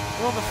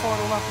 We're on the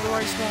final lap of the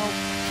race now.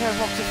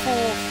 Kev up to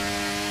 4th.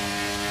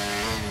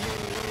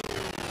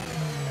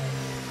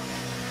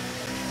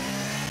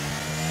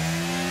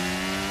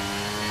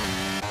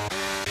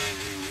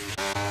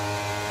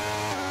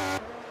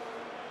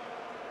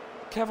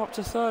 Kev up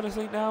to 3rd, I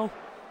think, now.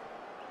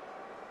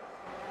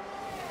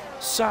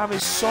 Sam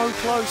is so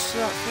close to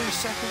that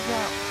 3-second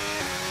gap.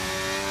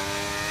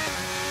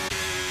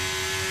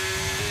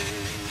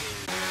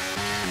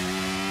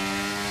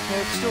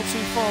 Kev's still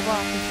too far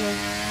back, I think.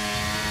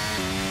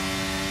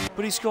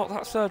 But he's got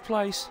that 3rd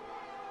place.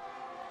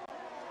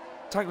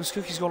 Tankless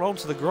Cookie's gone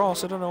onto the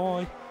grass, I don't know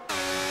why.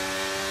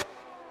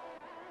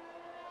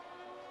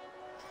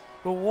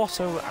 But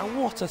what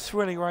a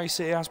thrilling race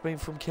it has been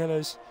from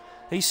Killers.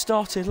 He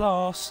started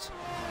last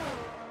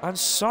and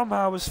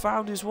somehow has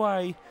found his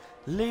way,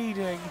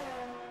 leading.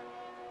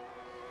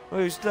 Well,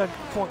 he's led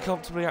quite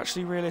comfortably,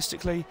 actually,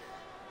 realistically,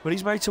 but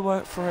he's made to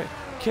work for it.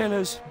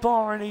 Killers,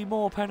 bar any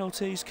more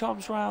penalties,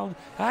 comes round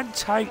and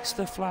takes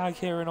the flag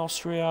here in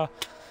Austria.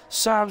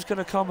 Sam's going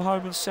to come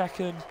home in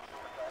 2nd.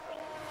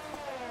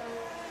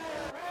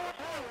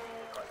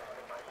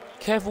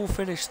 Kev will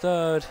finish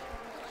 3rd.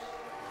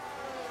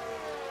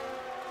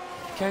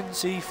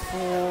 Kenzie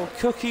 4.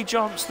 Cookie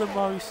jumps them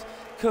both.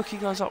 Cookie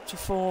goes up to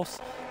 4th.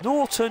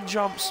 Norton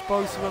jumps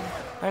both of them,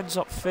 ends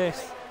up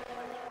 5th.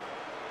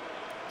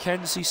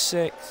 Kenzie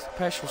 6th.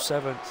 Peschel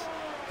 7th.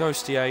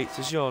 Ghosty 8th.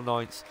 Azure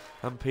 9th.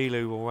 And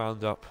Pilu will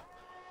round up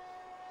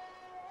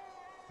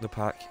the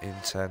pack in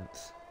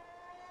 10th.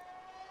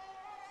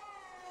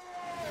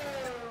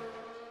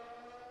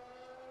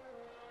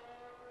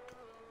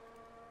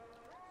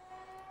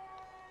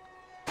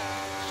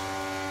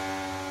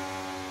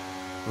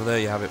 Well, there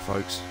you have it,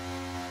 folks.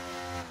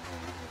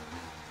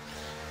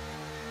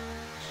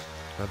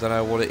 I don't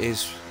know what it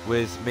is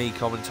with me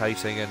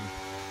commentating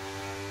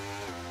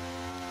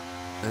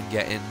and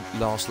getting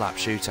last lap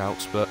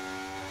shootouts, but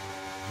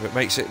if it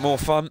makes it more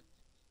fun,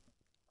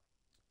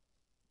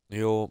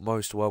 you're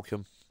most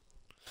welcome.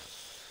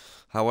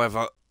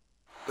 However,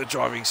 the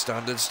driving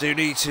standards do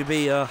need to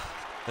be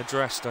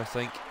addressed, I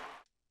think.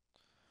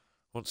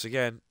 Once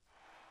again,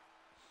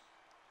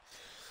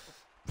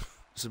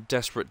 some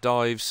desperate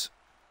dives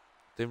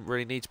didn't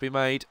really need to be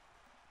made.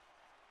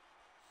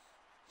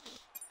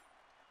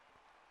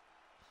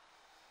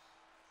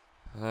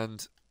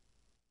 And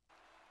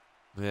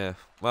yeah,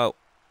 well,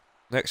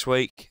 next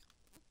week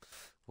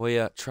we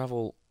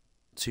travel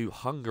to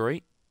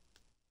Hungary.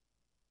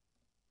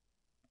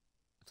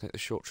 Take the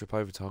short trip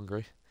over to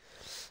Hungary,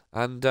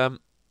 and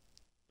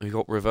we've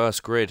got reverse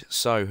grid.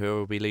 So who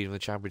will be leading the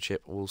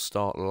championship will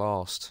start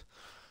last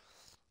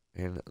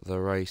in the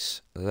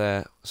race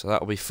there. So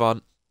that'll be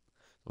fun.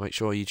 Make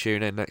sure you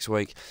tune in next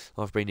week.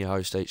 I've been your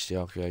host,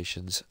 HTR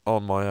Creations,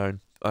 on my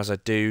own, as I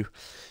do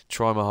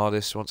try my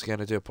hardest. Once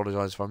again, I do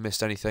apologise if I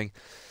missed anything,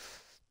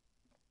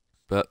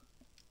 but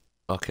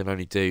I can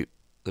only do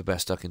the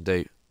best I can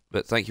do.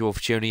 But thank you all for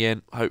tuning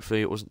in.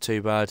 Hopefully it wasn't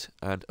too bad,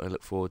 and I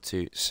look forward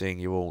to seeing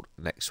you all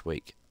next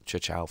week. Ciao,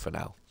 ciao for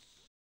now.